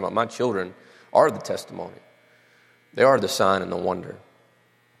about. He's talking about my children are the testimony. They are the sign and the wonder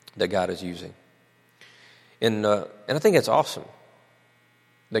that God is using. And I think it's awesome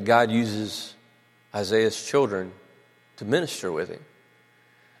that God uses Isaiah's children to minister with him.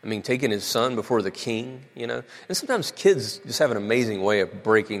 I mean, taking his son before the king, And sometimes kids just have an amazing way of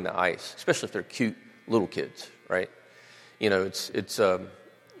breaking the ice, especially if they're cute little kids, right? I've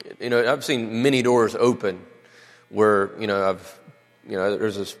seen many doors open where,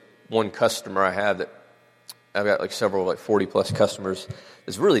 there's this one customer I have that I've got like several, like 40 plus customers.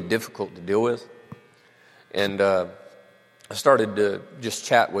 It's really difficult to deal with. And I started to just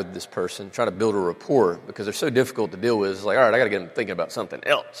chat with this person, try to build a rapport, because they're so difficult to deal with. It's like, all right, I got to get them thinking about something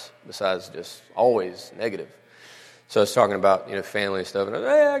else besides just always negative. So I was talking about, family stuff, and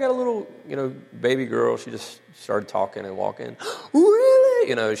I got a little, baby girl. She just started talking and walking. Really?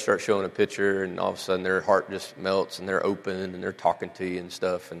 You start showing a picture, and all of a sudden their heart just melts, and they're open, and they're talking to you and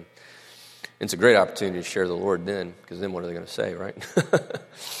stuff. And it's a great opportunity to share the Lord then, because then what are they going to say, right?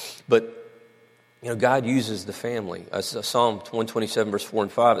 But God uses the family. Psalm 127, verse 4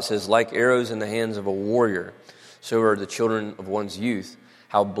 and 5, it says, "Like arrows in the hands of a warrior, so are the children of one's youth.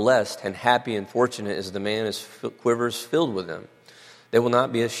 How blessed and happy and fortunate is the man whose quivers filled with them. They will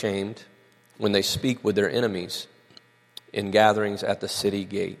not be ashamed when they speak with their enemies in gatherings at the city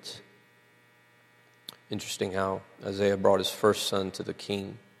gates." Interesting how Isaiah brought his first son to the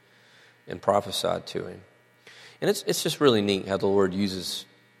king and prophesied to him. And it's just really neat how the Lord uses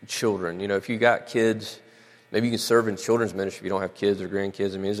children. If you got kids, maybe you can serve in children's ministry if you don't have kids or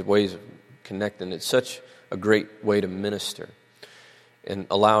grandkids. I mean, there's ways of connecting. It's such a great way to minister and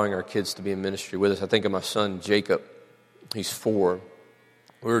allowing our kids to be in ministry with us. I think of my son, Jacob. He's 4.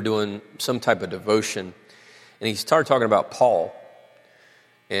 We were doing some type of devotion, and he started talking about Paul.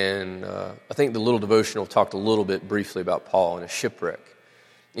 And I think the little devotional talked a little bit briefly about Paul and a shipwreck.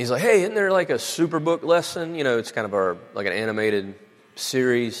 He's like, hey, isn't there like a Superbook lesson? It's kind of like an animated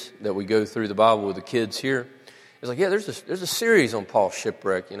series that we go through the Bible with the kids here. It's like, yeah, there's a series on Paul's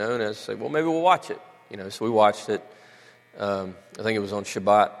shipwreck, and I said, well, maybe we'll watch it. So we watched it. I think it was on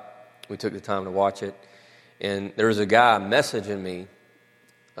Shabbat. We took the time to watch it. And there was a guy messaging me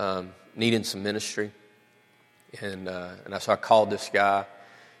needing some ministry. And so I called this guy.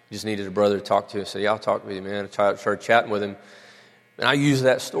 He just needed a brother to talk to. I said, yeah, I'll talk with you, man. I started chatting with him. And I used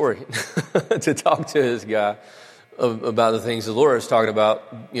that story to talk to this guy about the things the Lord was talking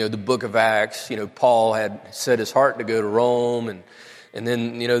about. The book of Acts, Paul had set his heart to go to Rome. And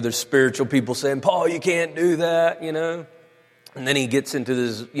then, there's spiritual people saying, Paul, you can't do that, And then he gets into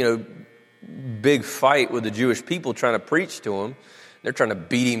this, big fight with the Jewish people trying to preach to him. They're trying to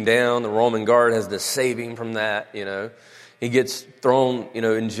beat him down. The Roman guard has to save him from that, He gets thrown,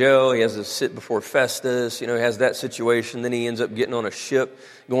 in jail. He has to sit before Festus. He has that situation. Then he ends up getting on a ship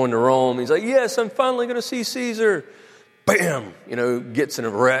going to Rome. He's like, yes, I'm finally going to see Caesar. Bam! Gets in a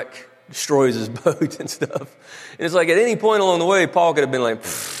wreck, destroys his boat and stuff. And it's like at any point along the way, Paul could have been like,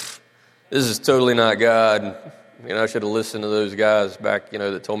 this is totally not God. I should have listened to those guys back,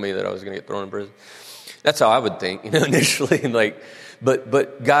 that told me that I was going to get thrown in prison. That's how I would think, initially.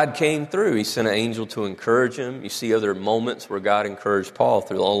 But God came through. He sent an angel to encourage him. You see other moments where God encouraged Paul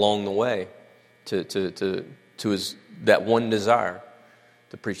along the way to his that one desire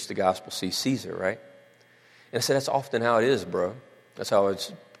to preach the gospel, see Caesar, right? And I said, that's often how it is, bro. That's how I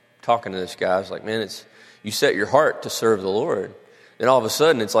was talking to this guy. I was like, man, you set your heart to serve the Lord. Then all of a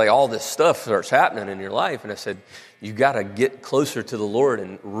sudden, it's like all this stuff starts happening in your life. And I said, you got to get closer to the Lord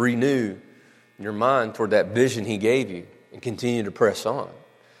and renew your mind toward that vision He gave you and continue to press on.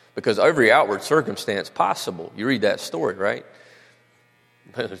 Because every outward circumstance possible, you read that story, right?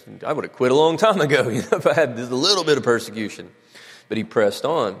 I would have quit a long time ago if I had just a little bit of persecution. But he pressed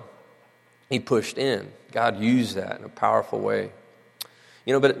on. He pushed in. God used that in a powerful way.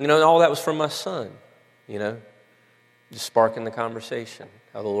 But all that was from my son, just sparking the conversation,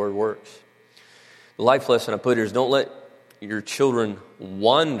 how the Lord works. The life lesson I put here is don't let your children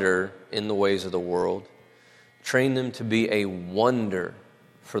wander in the ways of the world. Train them to be a wonder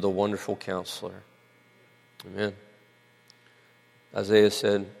for the wonderful Counselor. Amen. Isaiah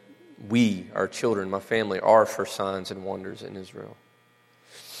said, we, our children, my family, are for signs and wonders in Israel.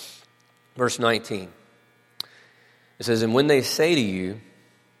 Verse 19. It says, and when they say to you,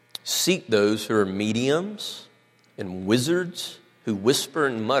 seek those who are mediums and wizards who whisper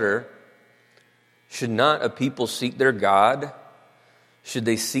and mutter, should not a people seek their God? Should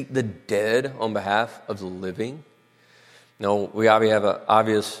they seek the dead on behalf of the living? No, we obviously have an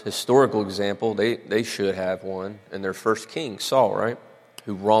obvious historical example. They should have one in their first king, Saul, right?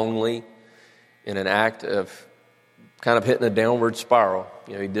 Who wrongly, in an act of kind of hitting a downward spiral.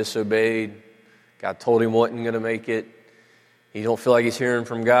 He disobeyed. God told him wasn't going to make it. He don't feel like he's hearing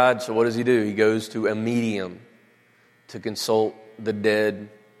from God, so what does he do? He goes to a medium to consult the dead,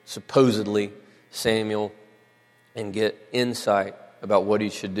 supposedly Samuel, and get insight about what he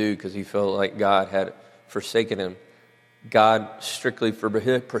should do because he felt like God had forsaken him. God strictly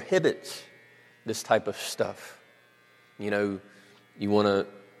prohibits this type of stuff. You want to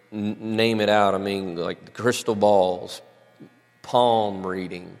name it out. I mean, like the crystal balls, palm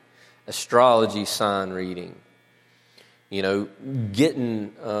reading, astrology sign reading,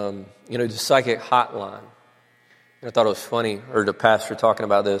 getting, the psychic hotline. And I thought it was funny. I heard the pastor talking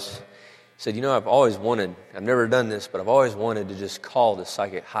about this. He said, I've never done this, but I've always wanted to just call the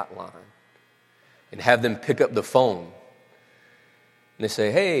psychic hotline and have them pick up the phone. And they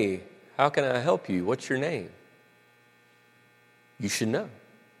say, hey, how can I help you? What's your name? You should know.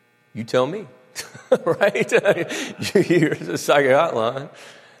 You tell me, right? You're the psychic hotline.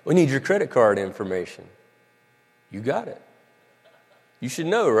 We need your credit card information. You got it. You should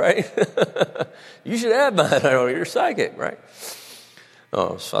know, right? You should have mine. You're psychic, right?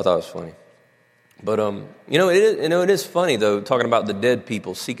 Oh, so I thought it was funny. But, it is funny, though, talking about the dead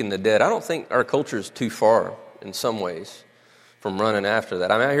people, seeking the dead. I don't think our culture is too far, in some ways, from running after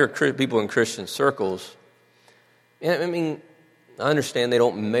that. I mean, I hear people in Christian circles. I understand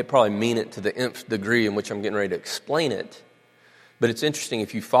they probably mean it to the nth degree in which I'm getting ready to explain it. But it's interesting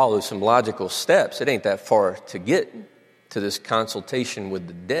if you follow some logical steps. It ain't that far to get to this consultation with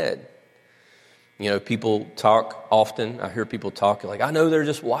the dead. People talk often. I hear people talk like, I know they're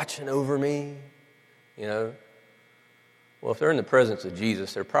just watching over me. Well, if they're in the presence of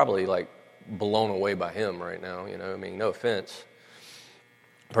Jesus, they're probably like blown away by Him right now. No offense,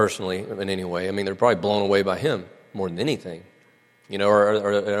 personally, in any way. They're probably blown away by Him more than anything.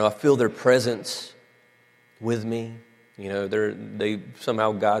 Or I feel their presence with me. They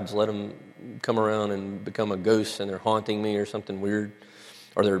somehow God's let them come around and become a ghost and they're haunting me or something weird,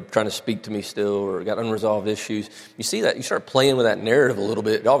 or they're trying to speak to me still, or got unresolved issues. You see that, you start playing with that narrative a little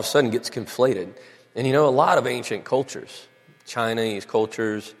bit, it all of a sudden gets conflated. And a lot of ancient cultures, Chinese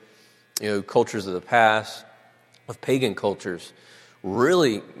cultures, cultures of the past, of pagan cultures,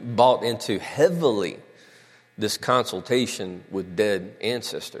 really bought into heavily this consultation with dead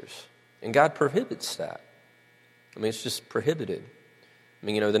ancestors. And God prohibits that. It's just prohibited.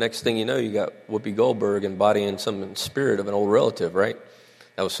 The next thing you know, you got Whoopi Goldberg embodying some spirit of an old relative, right?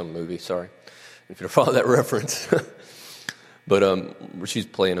 That was some movie, sorry. If you follow that reference. But she's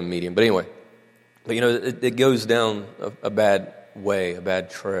playing a medium. But anyway, it goes down a bad way, a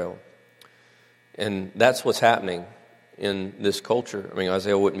bad trail. And that's what's happening in this culture.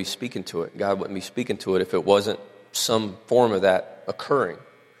 Isaiah wouldn't be speaking to it. God wouldn't be speaking to it if it wasn't some form of that occurring,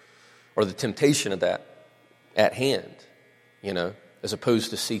 or the temptation of that at hand, as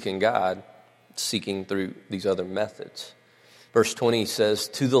opposed to seeking God, seeking through these other methods. Verse 20 says,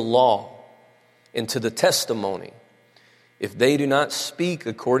 to the law and to the testimony, if they do not speak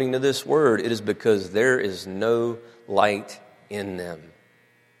according to this word, it is because there is no light in them.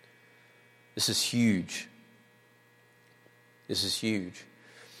 This is huge. This is huge.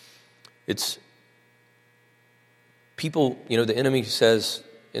 It's people, the enemy says,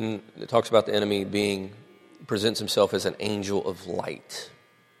 it talks about the enemy presents himself as an angel of light.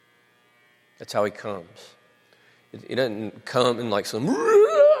 That's how he comes. He doesn't come in like some,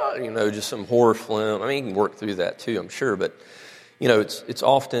 just some horror film. He can work through that too, I'm sure, but, it's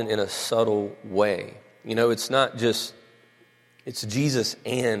often in a subtle way. It's not just, it's Jesus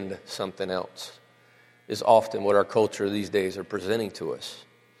and something else is often what our culture these days are presenting to us.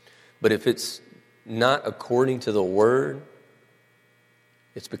 But if it's not according to the word,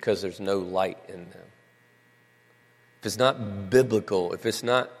 it's because there's no light in them. If it's not biblical, if it's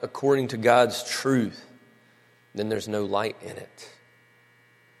not according to God's truth, then there's no light in it.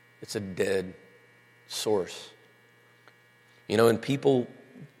 It's a dead source. And people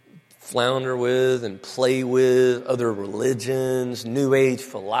flounder with and play with other religions, New Age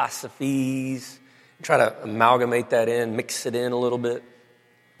philosophies, try to amalgamate that in, mix it in a little bit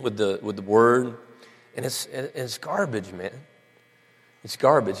with the word. And it's garbage, man. It's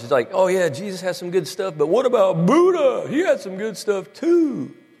garbage. It's like, oh yeah, Jesus has some good stuff, but what about Buddha? He had some good stuff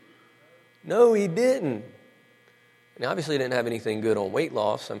too. No, he didn't. And obviously he didn't have anything good on weight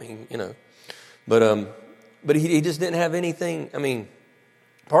loss. But he just didn't have anything.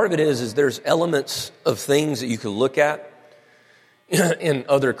 Part of it is there's elements of things that you can look at in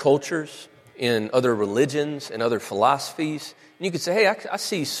other cultures, in other religions, and other philosophies. And you could say, hey, I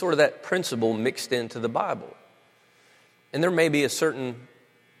see sort of that principle mixed into the Bible. And there may be a certain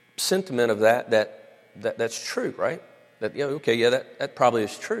sentiment of that's true, right? That probably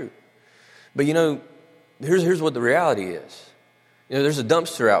is true. But here's what the reality is. There's a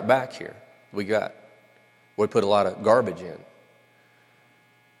dumpster out back here we put a lot of garbage in.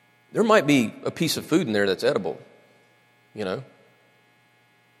 There might be a piece of food in there that's edible, You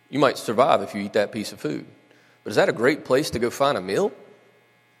might survive if you eat that piece of food. But is that a great place to go find a meal?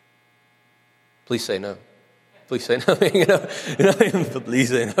 Please say no. Please say no. Please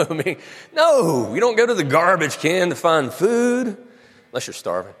say no. No, you don't go to the garbage can to find food, unless you're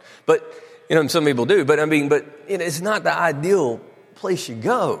starving. But, some people do. But it's not the ideal place you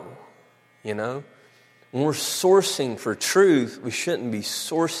go, When we're sourcing for truth, we shouldn't be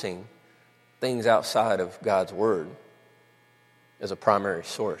sourcing things outside of God's word as a primary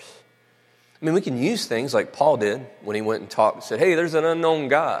source. We can use things like Paul did when he went and talked and said, hey, there's an unknown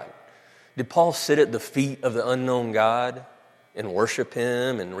God. Did Paul sit at the feet of the unknown God and worship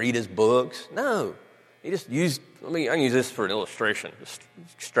him and read his books? No. He just used, I can use this for an illustration. Just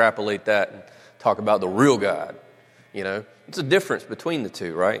extrapolate that and talk about the real God. It's a difference between the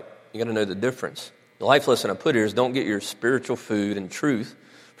two, right? You got to know the difference. The life lesson I put here is don't get your spiritual food and truth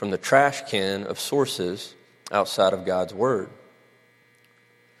from the trash can of sources outside of God's word.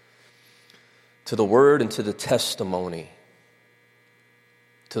 To the word and to the testimony.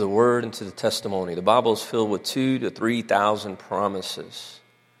 To the word and to the testimony. The Bible is filled with 2,000 to 3,000 promises.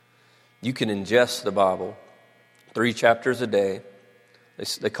 You can ingest the Bible 3 chapters a day.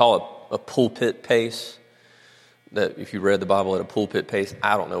 They call it a pulpit pace. That if you read the Bible at a pulpit pace,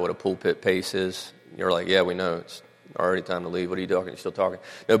 I don't know what a pulpit pace is. You're like, yeah, we know. It's already time to leave. What are you talking? You're still talking.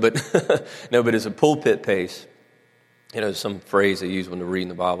 No, but it's a pulpit pace. Some phrase they use when they're reading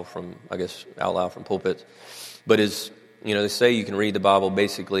the Bible from, I guess, out loud from pulpits. But they say you can read the Bible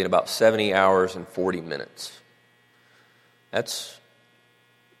basically in about 70 hours and 40 minutes. That's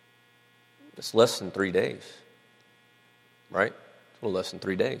less than 3 days, right? It's a little less than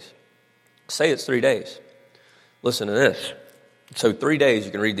 3 days. Say it's 3 days. Listen to this. So 3 days,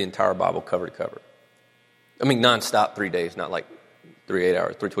 you can read the entire Bible cover to cover. I mean, nonstop 3 days, not like 3 8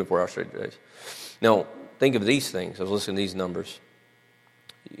 hours, 3 24 hours straight days. Now, think of these things. I was listening to these numbers.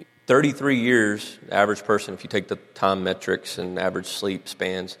 33 years, the average person, if you take the time metrics and average sleep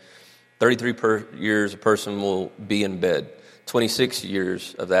spans, 33 years a person will be in bed. 26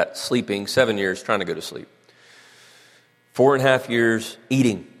 years of that sleeping, 7 years trying to go to sleep. 4.5 years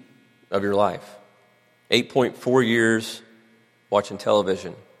eating of your life. 8.4 years watching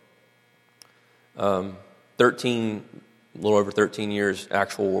television. 13, a little over 13 years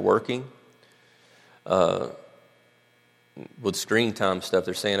actual working. With screen time stuff,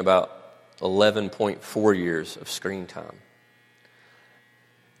 they're saying about 11.4 years of screen time.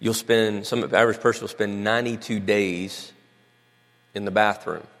 Some average person will spend 92 days in the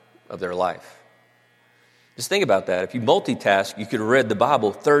bathroom of their life. Just think about that. If you multitask, you could have read the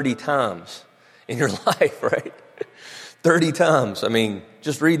Bible 30 times in your life, right? 30 times. I mean,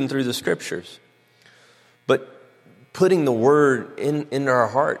 just reading through the scriptures. But putting the word into our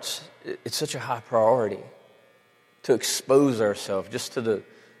hearts, it's such a high priority to expose ourselves just to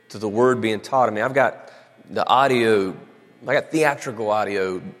the word being taught. I mean, I've got theatrical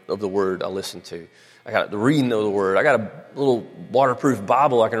audio of the word I listen to. I got the reading of the word. I got a little waterproof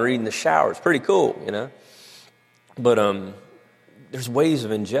Bible I can read in the shower. It's pretty cool, you know. But there's ways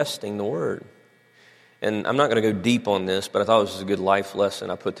of ingesting the word. And I'm not going to go deep on this, but I thought this was a good life lesson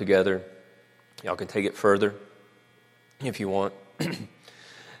I put together. Y'all can take it further if you want.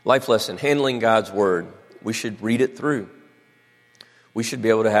 Life lesson, handling God's word. We should read it through. We should be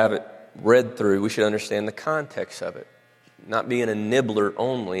able to have it read through. We should understand the context of it. Not being a nibbler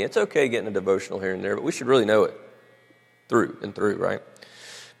only. It's okay getting a devotional here and there, but we should really know it through and through, right?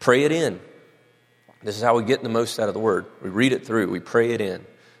 Pray it in. This is how we get the most out of the word. We read it through. We pray it in.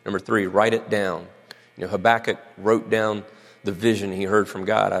 Number 3, write it down. You know, Habakkuk wrote down the vision he heard from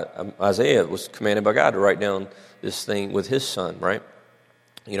God. Isaiah was commanded by God to write down this thing with his son, right?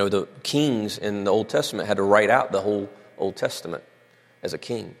 You know, the kings in the Old Testament had to write out the whole Old Testament as a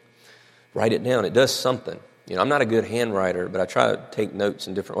king. Write it down. It does something. You know, I'm not a good handwriter, but I try to take notes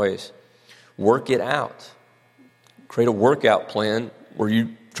in different ways. Work it out. Create a workout plan where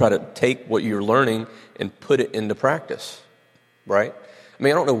you try to take what you're learning and put it into practice, right? I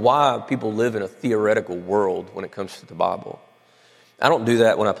mean, I don't know why people live in a theoretical world when it comes to the Bible. I don't do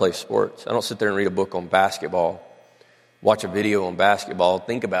that when I play sports. I don't sit there and read a book on basketball, watch a video on basketball,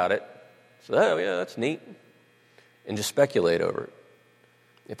 think about it. So, oh, yeah, that's neat. And just speculate over it.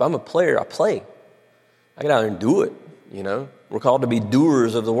 If I'm a player, I play. I get out there and do it, you know. We're called to be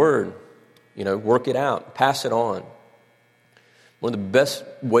doers of the word. You know, work it out, pass it on. One of the best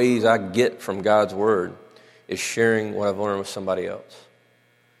ways I get from God's word is sharing what I've learned with somebody else.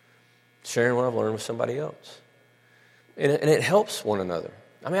 Sharing what I've learned with somebody else. And it helps one another.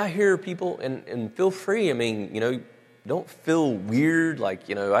 I mean, I hear people, and feel free. I mean, you know, don't feel weird like,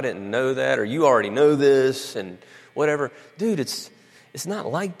 you know, I didn't know that, or you already know this, and whatever. Dude, it's not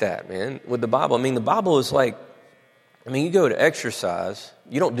like that, man, with the Bible. I mean, the Bible is like, I mean, you go to exercise,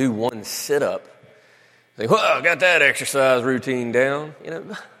 you don't do one sit-up. Think, well, I got that exercise routine down. You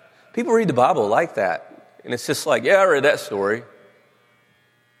know, people read the Bible like that. And it's just like, yeah, I read that story.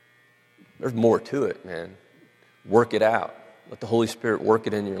 There's more to it, man. Work it out. Let the Holy Spirit work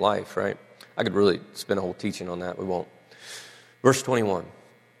it in your life, right? I could really spend a whole teaching on that. We won't. Verse 21.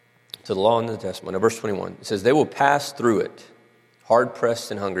 To the law and the testament. Now, verse 21. It says, they will pass through it,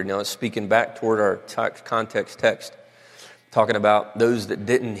 hard-pressed and hungry. Now, it's speaking back toward our context text, talking about those that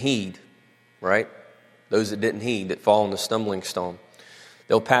didn't heed, right? Those that didn't heed, that fall on the stumbling stone.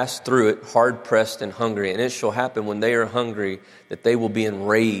 They'll pass through it, hard-pressed and hungry. And it shall happen when they are hungry that they will be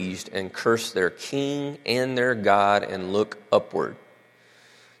enraged and curse their king and their God and look upward.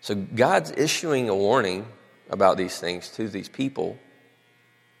 So God's issuing a warning about these things to these people.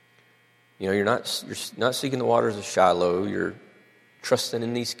 You know, you're not seeking the waters of Shiloh. You're trusting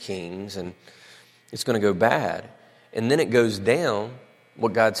in these kings, and it's going to go bad. And then it goes down,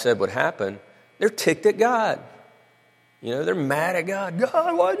 what God said would happen. They're ticked at God. You know, they're mad at God.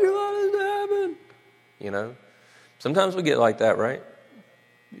 God, why'd you let this happen? You know, sometimes we get like that, right?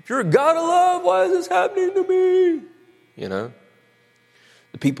 If you're a God of love, why is this happening to me? You know,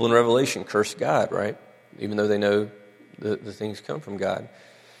 the people in Revelation curse God, right? Even though they know the things come from God.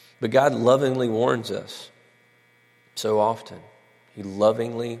 But God lovingly warns us so often. He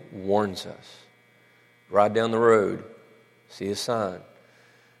lovingly warns us. Ride down the road, see a sign.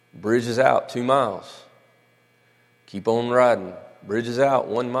 Bridge is out 2 miles. Keep on riding. Bridge is out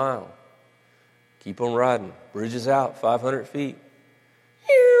 1 mile. Keep on riding. Bridge is out 500 feet.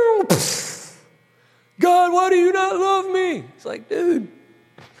 me. It's like, dude,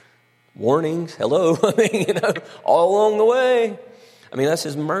 warnings, hello. I mean, all along the way. I mean, that's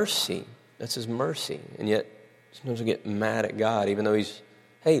his mercy. That's his mercy. And yet, sometimes we get mad at God, even though he's,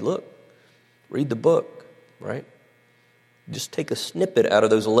 hey, look, read the book, right? Just take a snippet out of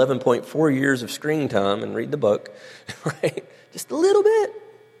those 11.4 years of screen time and read the book, right? Just a little bit,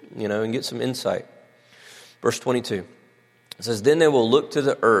 and get some insight. Verse 22, it says, then they will look to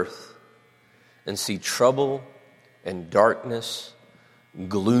the earth and see trouble and darkness,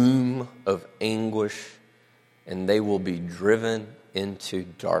 gloom of anguish, and they will be driven into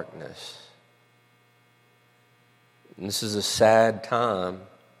darkness. And this is a sad time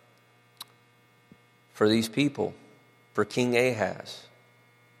for these people, for King Ahaz,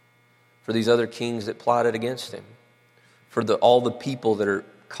 for these other kings that plotted against him, for all the people that are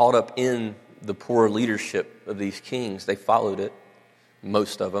caught up in the poor leadership of these kings. They followed it,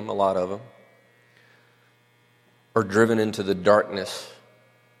 most of them, a lot of them, are driven into the darkness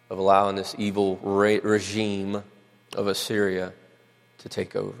of allowing this evil regime of Assyria to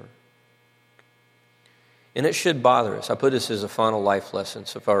take over. And it should bother us. I put this as a final life lesson.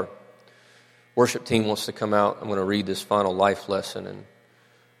 So if our worship team wants to come out, I'm going to read this final life lesson, and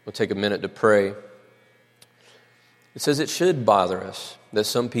we'll take a minute to pray. It says it should bother us that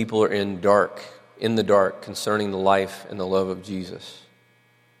some people are in the dark concerning the life and the love of Jesus.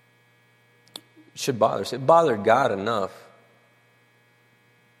 It should bother us. It bothered God enough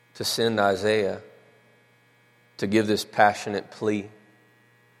to send Isaiah to give this passionate plea,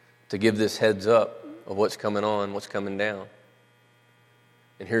 to give this heads up of what's coming on, what's coming down.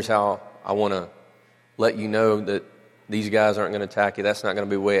 And here's how I want to let you know that these guys aren't going to attack you. That's not going to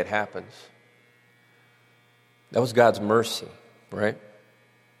be the way it happens. That was God's mercy, right?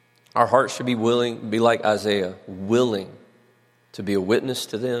 Our hearts should be like Isaiah, willing to be a witness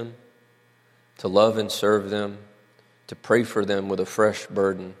to them, to love and serve them, to pray for them with a fresh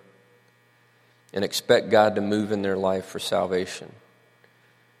burden, and expect God to move in their life for salvation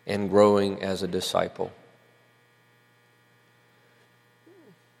and growing as a disciple.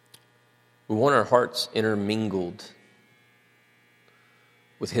 We want our hearts intermingled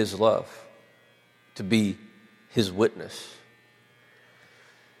with His love, to be His witness.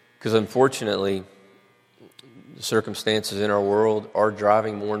 Because unfortunately, the circumstances in our world are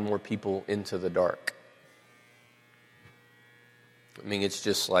driving more and more people into the dark. I mean, it's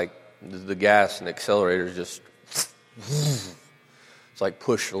just like the gas and accelerator is just, it's like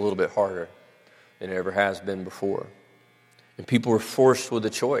pushed a little bit harder than it ever has been before. And people are forced with a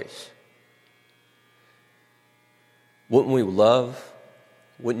choice. Wouldn't we love?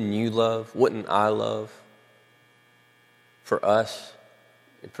 Wouldn't you love? Wouldn't I love for us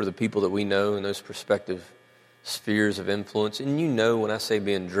and for the people that we know in those prospective spheres of influence? And when I say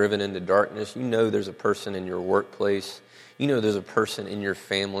being driven into darkness, there's a person in your workplace. There's a person in your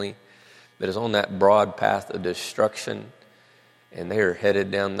family that is on that broad path of destruction, and they are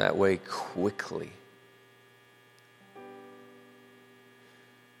headed down that way quickly.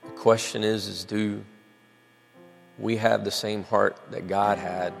 The question is do we have the same heart that God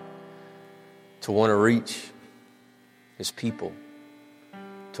had to want to reach His people,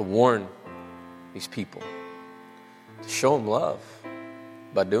 to warn these people, to show them love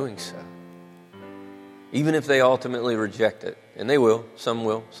by doing so? Even if they ultimately reject it, and they will, some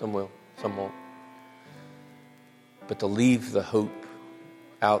won't. But to leave the hope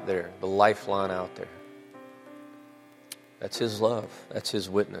out there, the lifeline out there. That's His love. That's His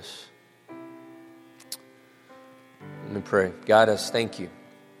witness. Let me pray. God, I thank you.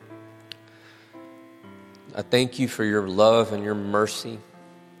 I thank you for your love and your mercy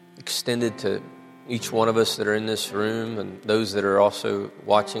extended to each one of us that are in this room and those that are also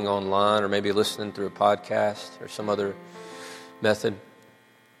watching online or maybe listening through a podcast or some other method.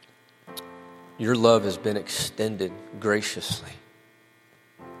 Your love has been extended graciously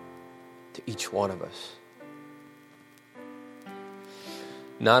to each one of us.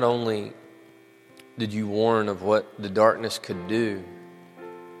 Not only did you warn of what the darkness could do,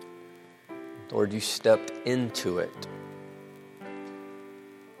 Lord, you stepped into it.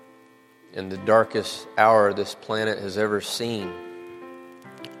 In the darkest hour this planet has ever seen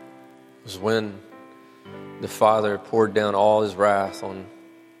was when the Father poured down all His wrath on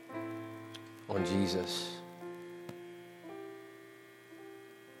Jesus.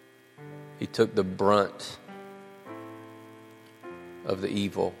 He took the brunt of the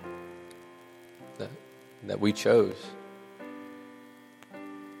evil that we chose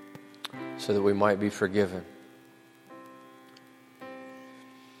so that we might be forgiven.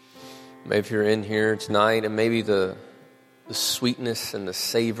 Maybe if you're in here tonight and maybe the sweetness and the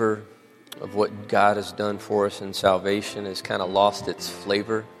savor of what God has done for us in salvation has kind of lost its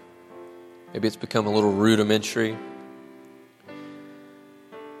flavor. Maybe it's become a little rudimentary.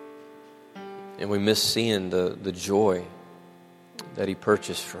 And we miss seeing the joy that He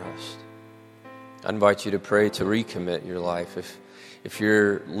purchased for us. I invite you to pray to recommit your life. If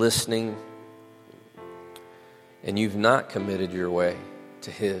you're listening and you've not committed your way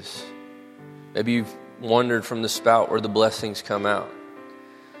to His, maybe you've wandered from the spout where the blessings come out.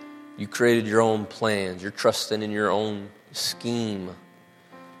 You created your own plans. You're trusting in your own scheme,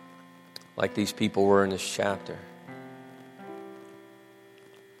 like these people were in this chapter.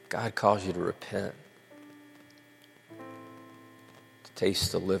 God calls you to repent, to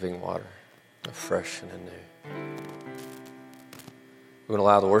taste the living water, fresh and anew. We're going to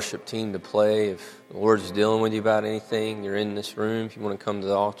allow the worship team to play. If the Lord's dealing with you about anything, you're in this room. If you want to come to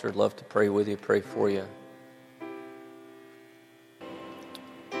the altar, I'd love to pray with you, pray for you.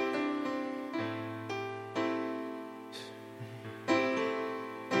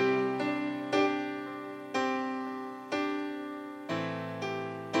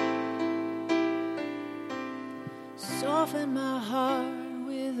 Soften my heart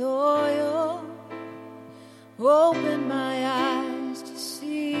with oil, open my eyes to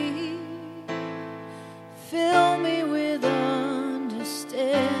see, fill me with understanding,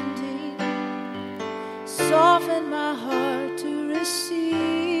 soften my heart to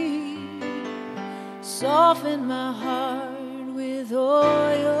receive, soften my heart with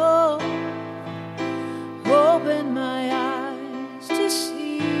oil, open my eyes to see.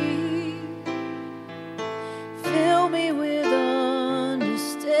 Fill me with understanding,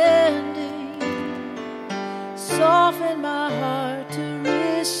 soften my heart to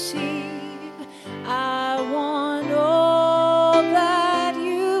receive. I want all that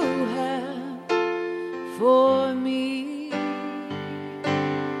you have for me,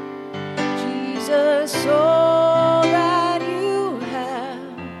 Jesus, all that you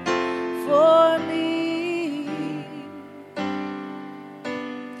have for me.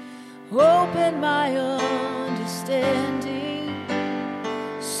 Open my understanding,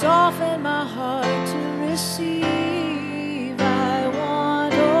 soften my heart to receive. I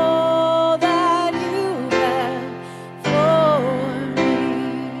want all that you have for me.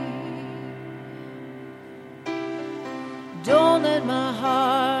 Don't let my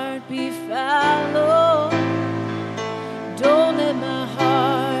heart be fallow, don't let my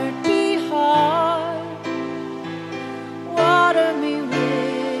heart be hard. Water me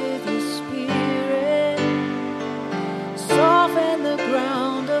with your Spirit, soften the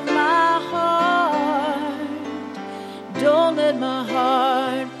ground of my heart. Don't let my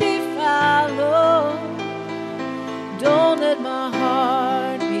heart be fallow, don't let my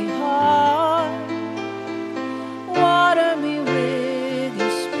heart be hard. Water me with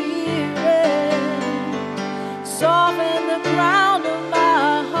your Spirit, soften the ground of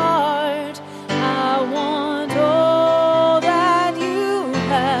my heart. I want all that you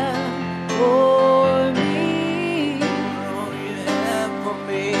have for me,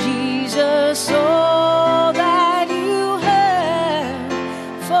 Jesus, all that you have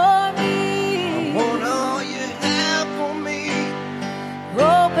for me. I want all you have for me.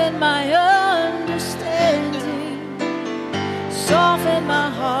 Open my understanding, soften my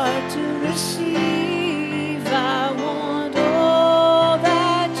heart to receive. I want all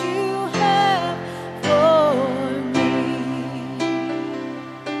that you have for me.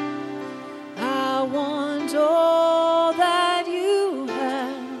 I want all that you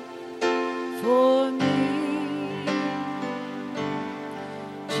have for me,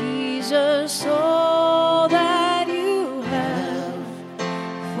 Jesus, all that you have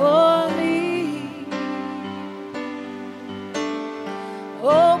for me.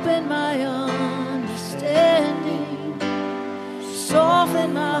 Open my understanding,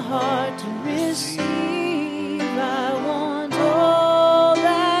 soften my heart to receive. I want all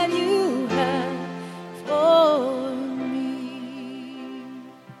that you have for me.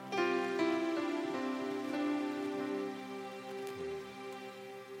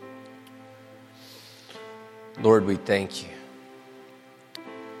 Lord, we thank you.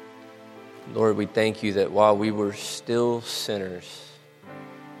 Lord, we thank you that while we were still sinners,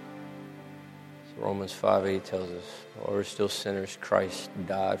 as Romans 5:8 tells us, while we're still sinners, Christ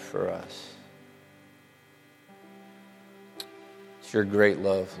died for us. It's your great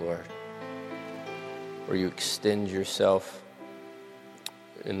love, Lord, where you extend yourself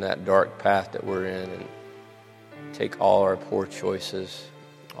in that dark path that we're in and take all our poor choices,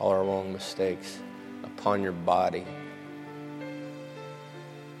 all our wrong mistakes upon your body,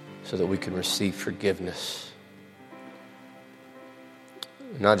 so that we can receive forgiveness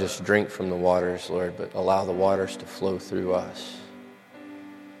not just drink from the waters, Lord, but allow the waters to flow through us.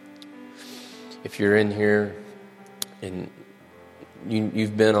 If you're in here and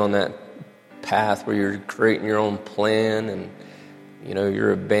you've been on that path where you're creating your own plan and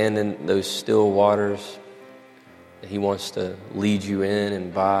you're abandoning those still waters that He wants to lead you in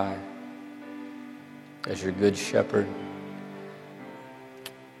and by as your good shepherd.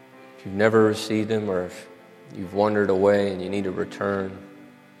 If you've never received Him, or if you've wandered away and you need to return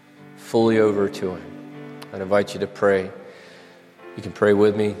fully over to Him, I'd invite you to pray. You can pray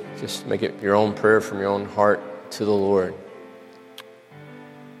with me. Just make it your own prayer from your own heart to the Lord,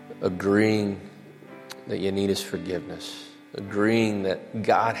 agreeing that you need His forgiveness, agreeing that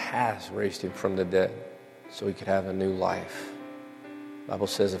God has raised Him from the dead so we could have a new life. The Bible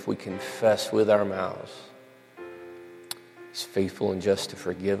says if we confess with our mouths, He's faithful and just to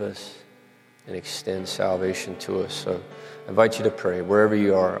forgive us and extend salvation to us. So I invite you to pray wherever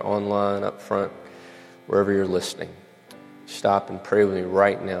you are, online, up front, wherever you're listening. Stop and pray with me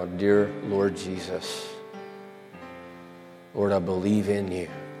right now. Dear Lord Jesus, Lord, I believe in you.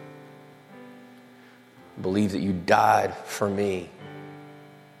 I believe that you died for me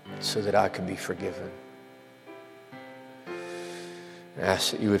so that I could be forgiven. I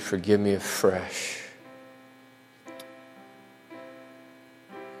ask that you would forgive me afresh.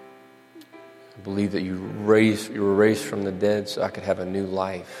 I believe that you were raised from the dead so I could have a new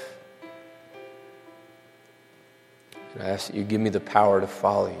life. And I ask that you give me the power to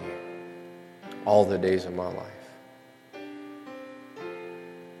follow you all the days of my life.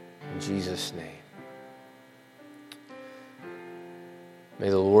 In Jesus' name. May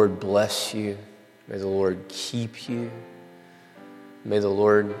the Lord bless you. May the Lord keep you. May the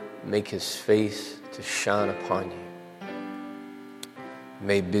Lord make His face to shine upon you.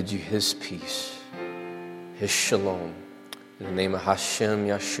 May bid you His peace, His shalom. In the name of Hashem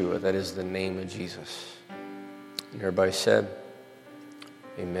Yeshua, that is the name of Jesus. And everybody said,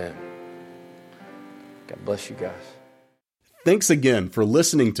 amen. God bless you guys. Thanks again for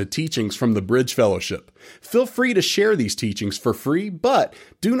listening to teachings from the Bridge Fellowship. Feel free to share these teachings for free, but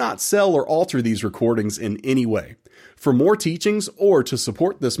do not sell or alter these recordings in any way. For more teachings or to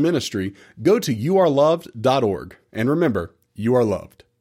support this ministry, go to youareloved.org. And remember, you are loved.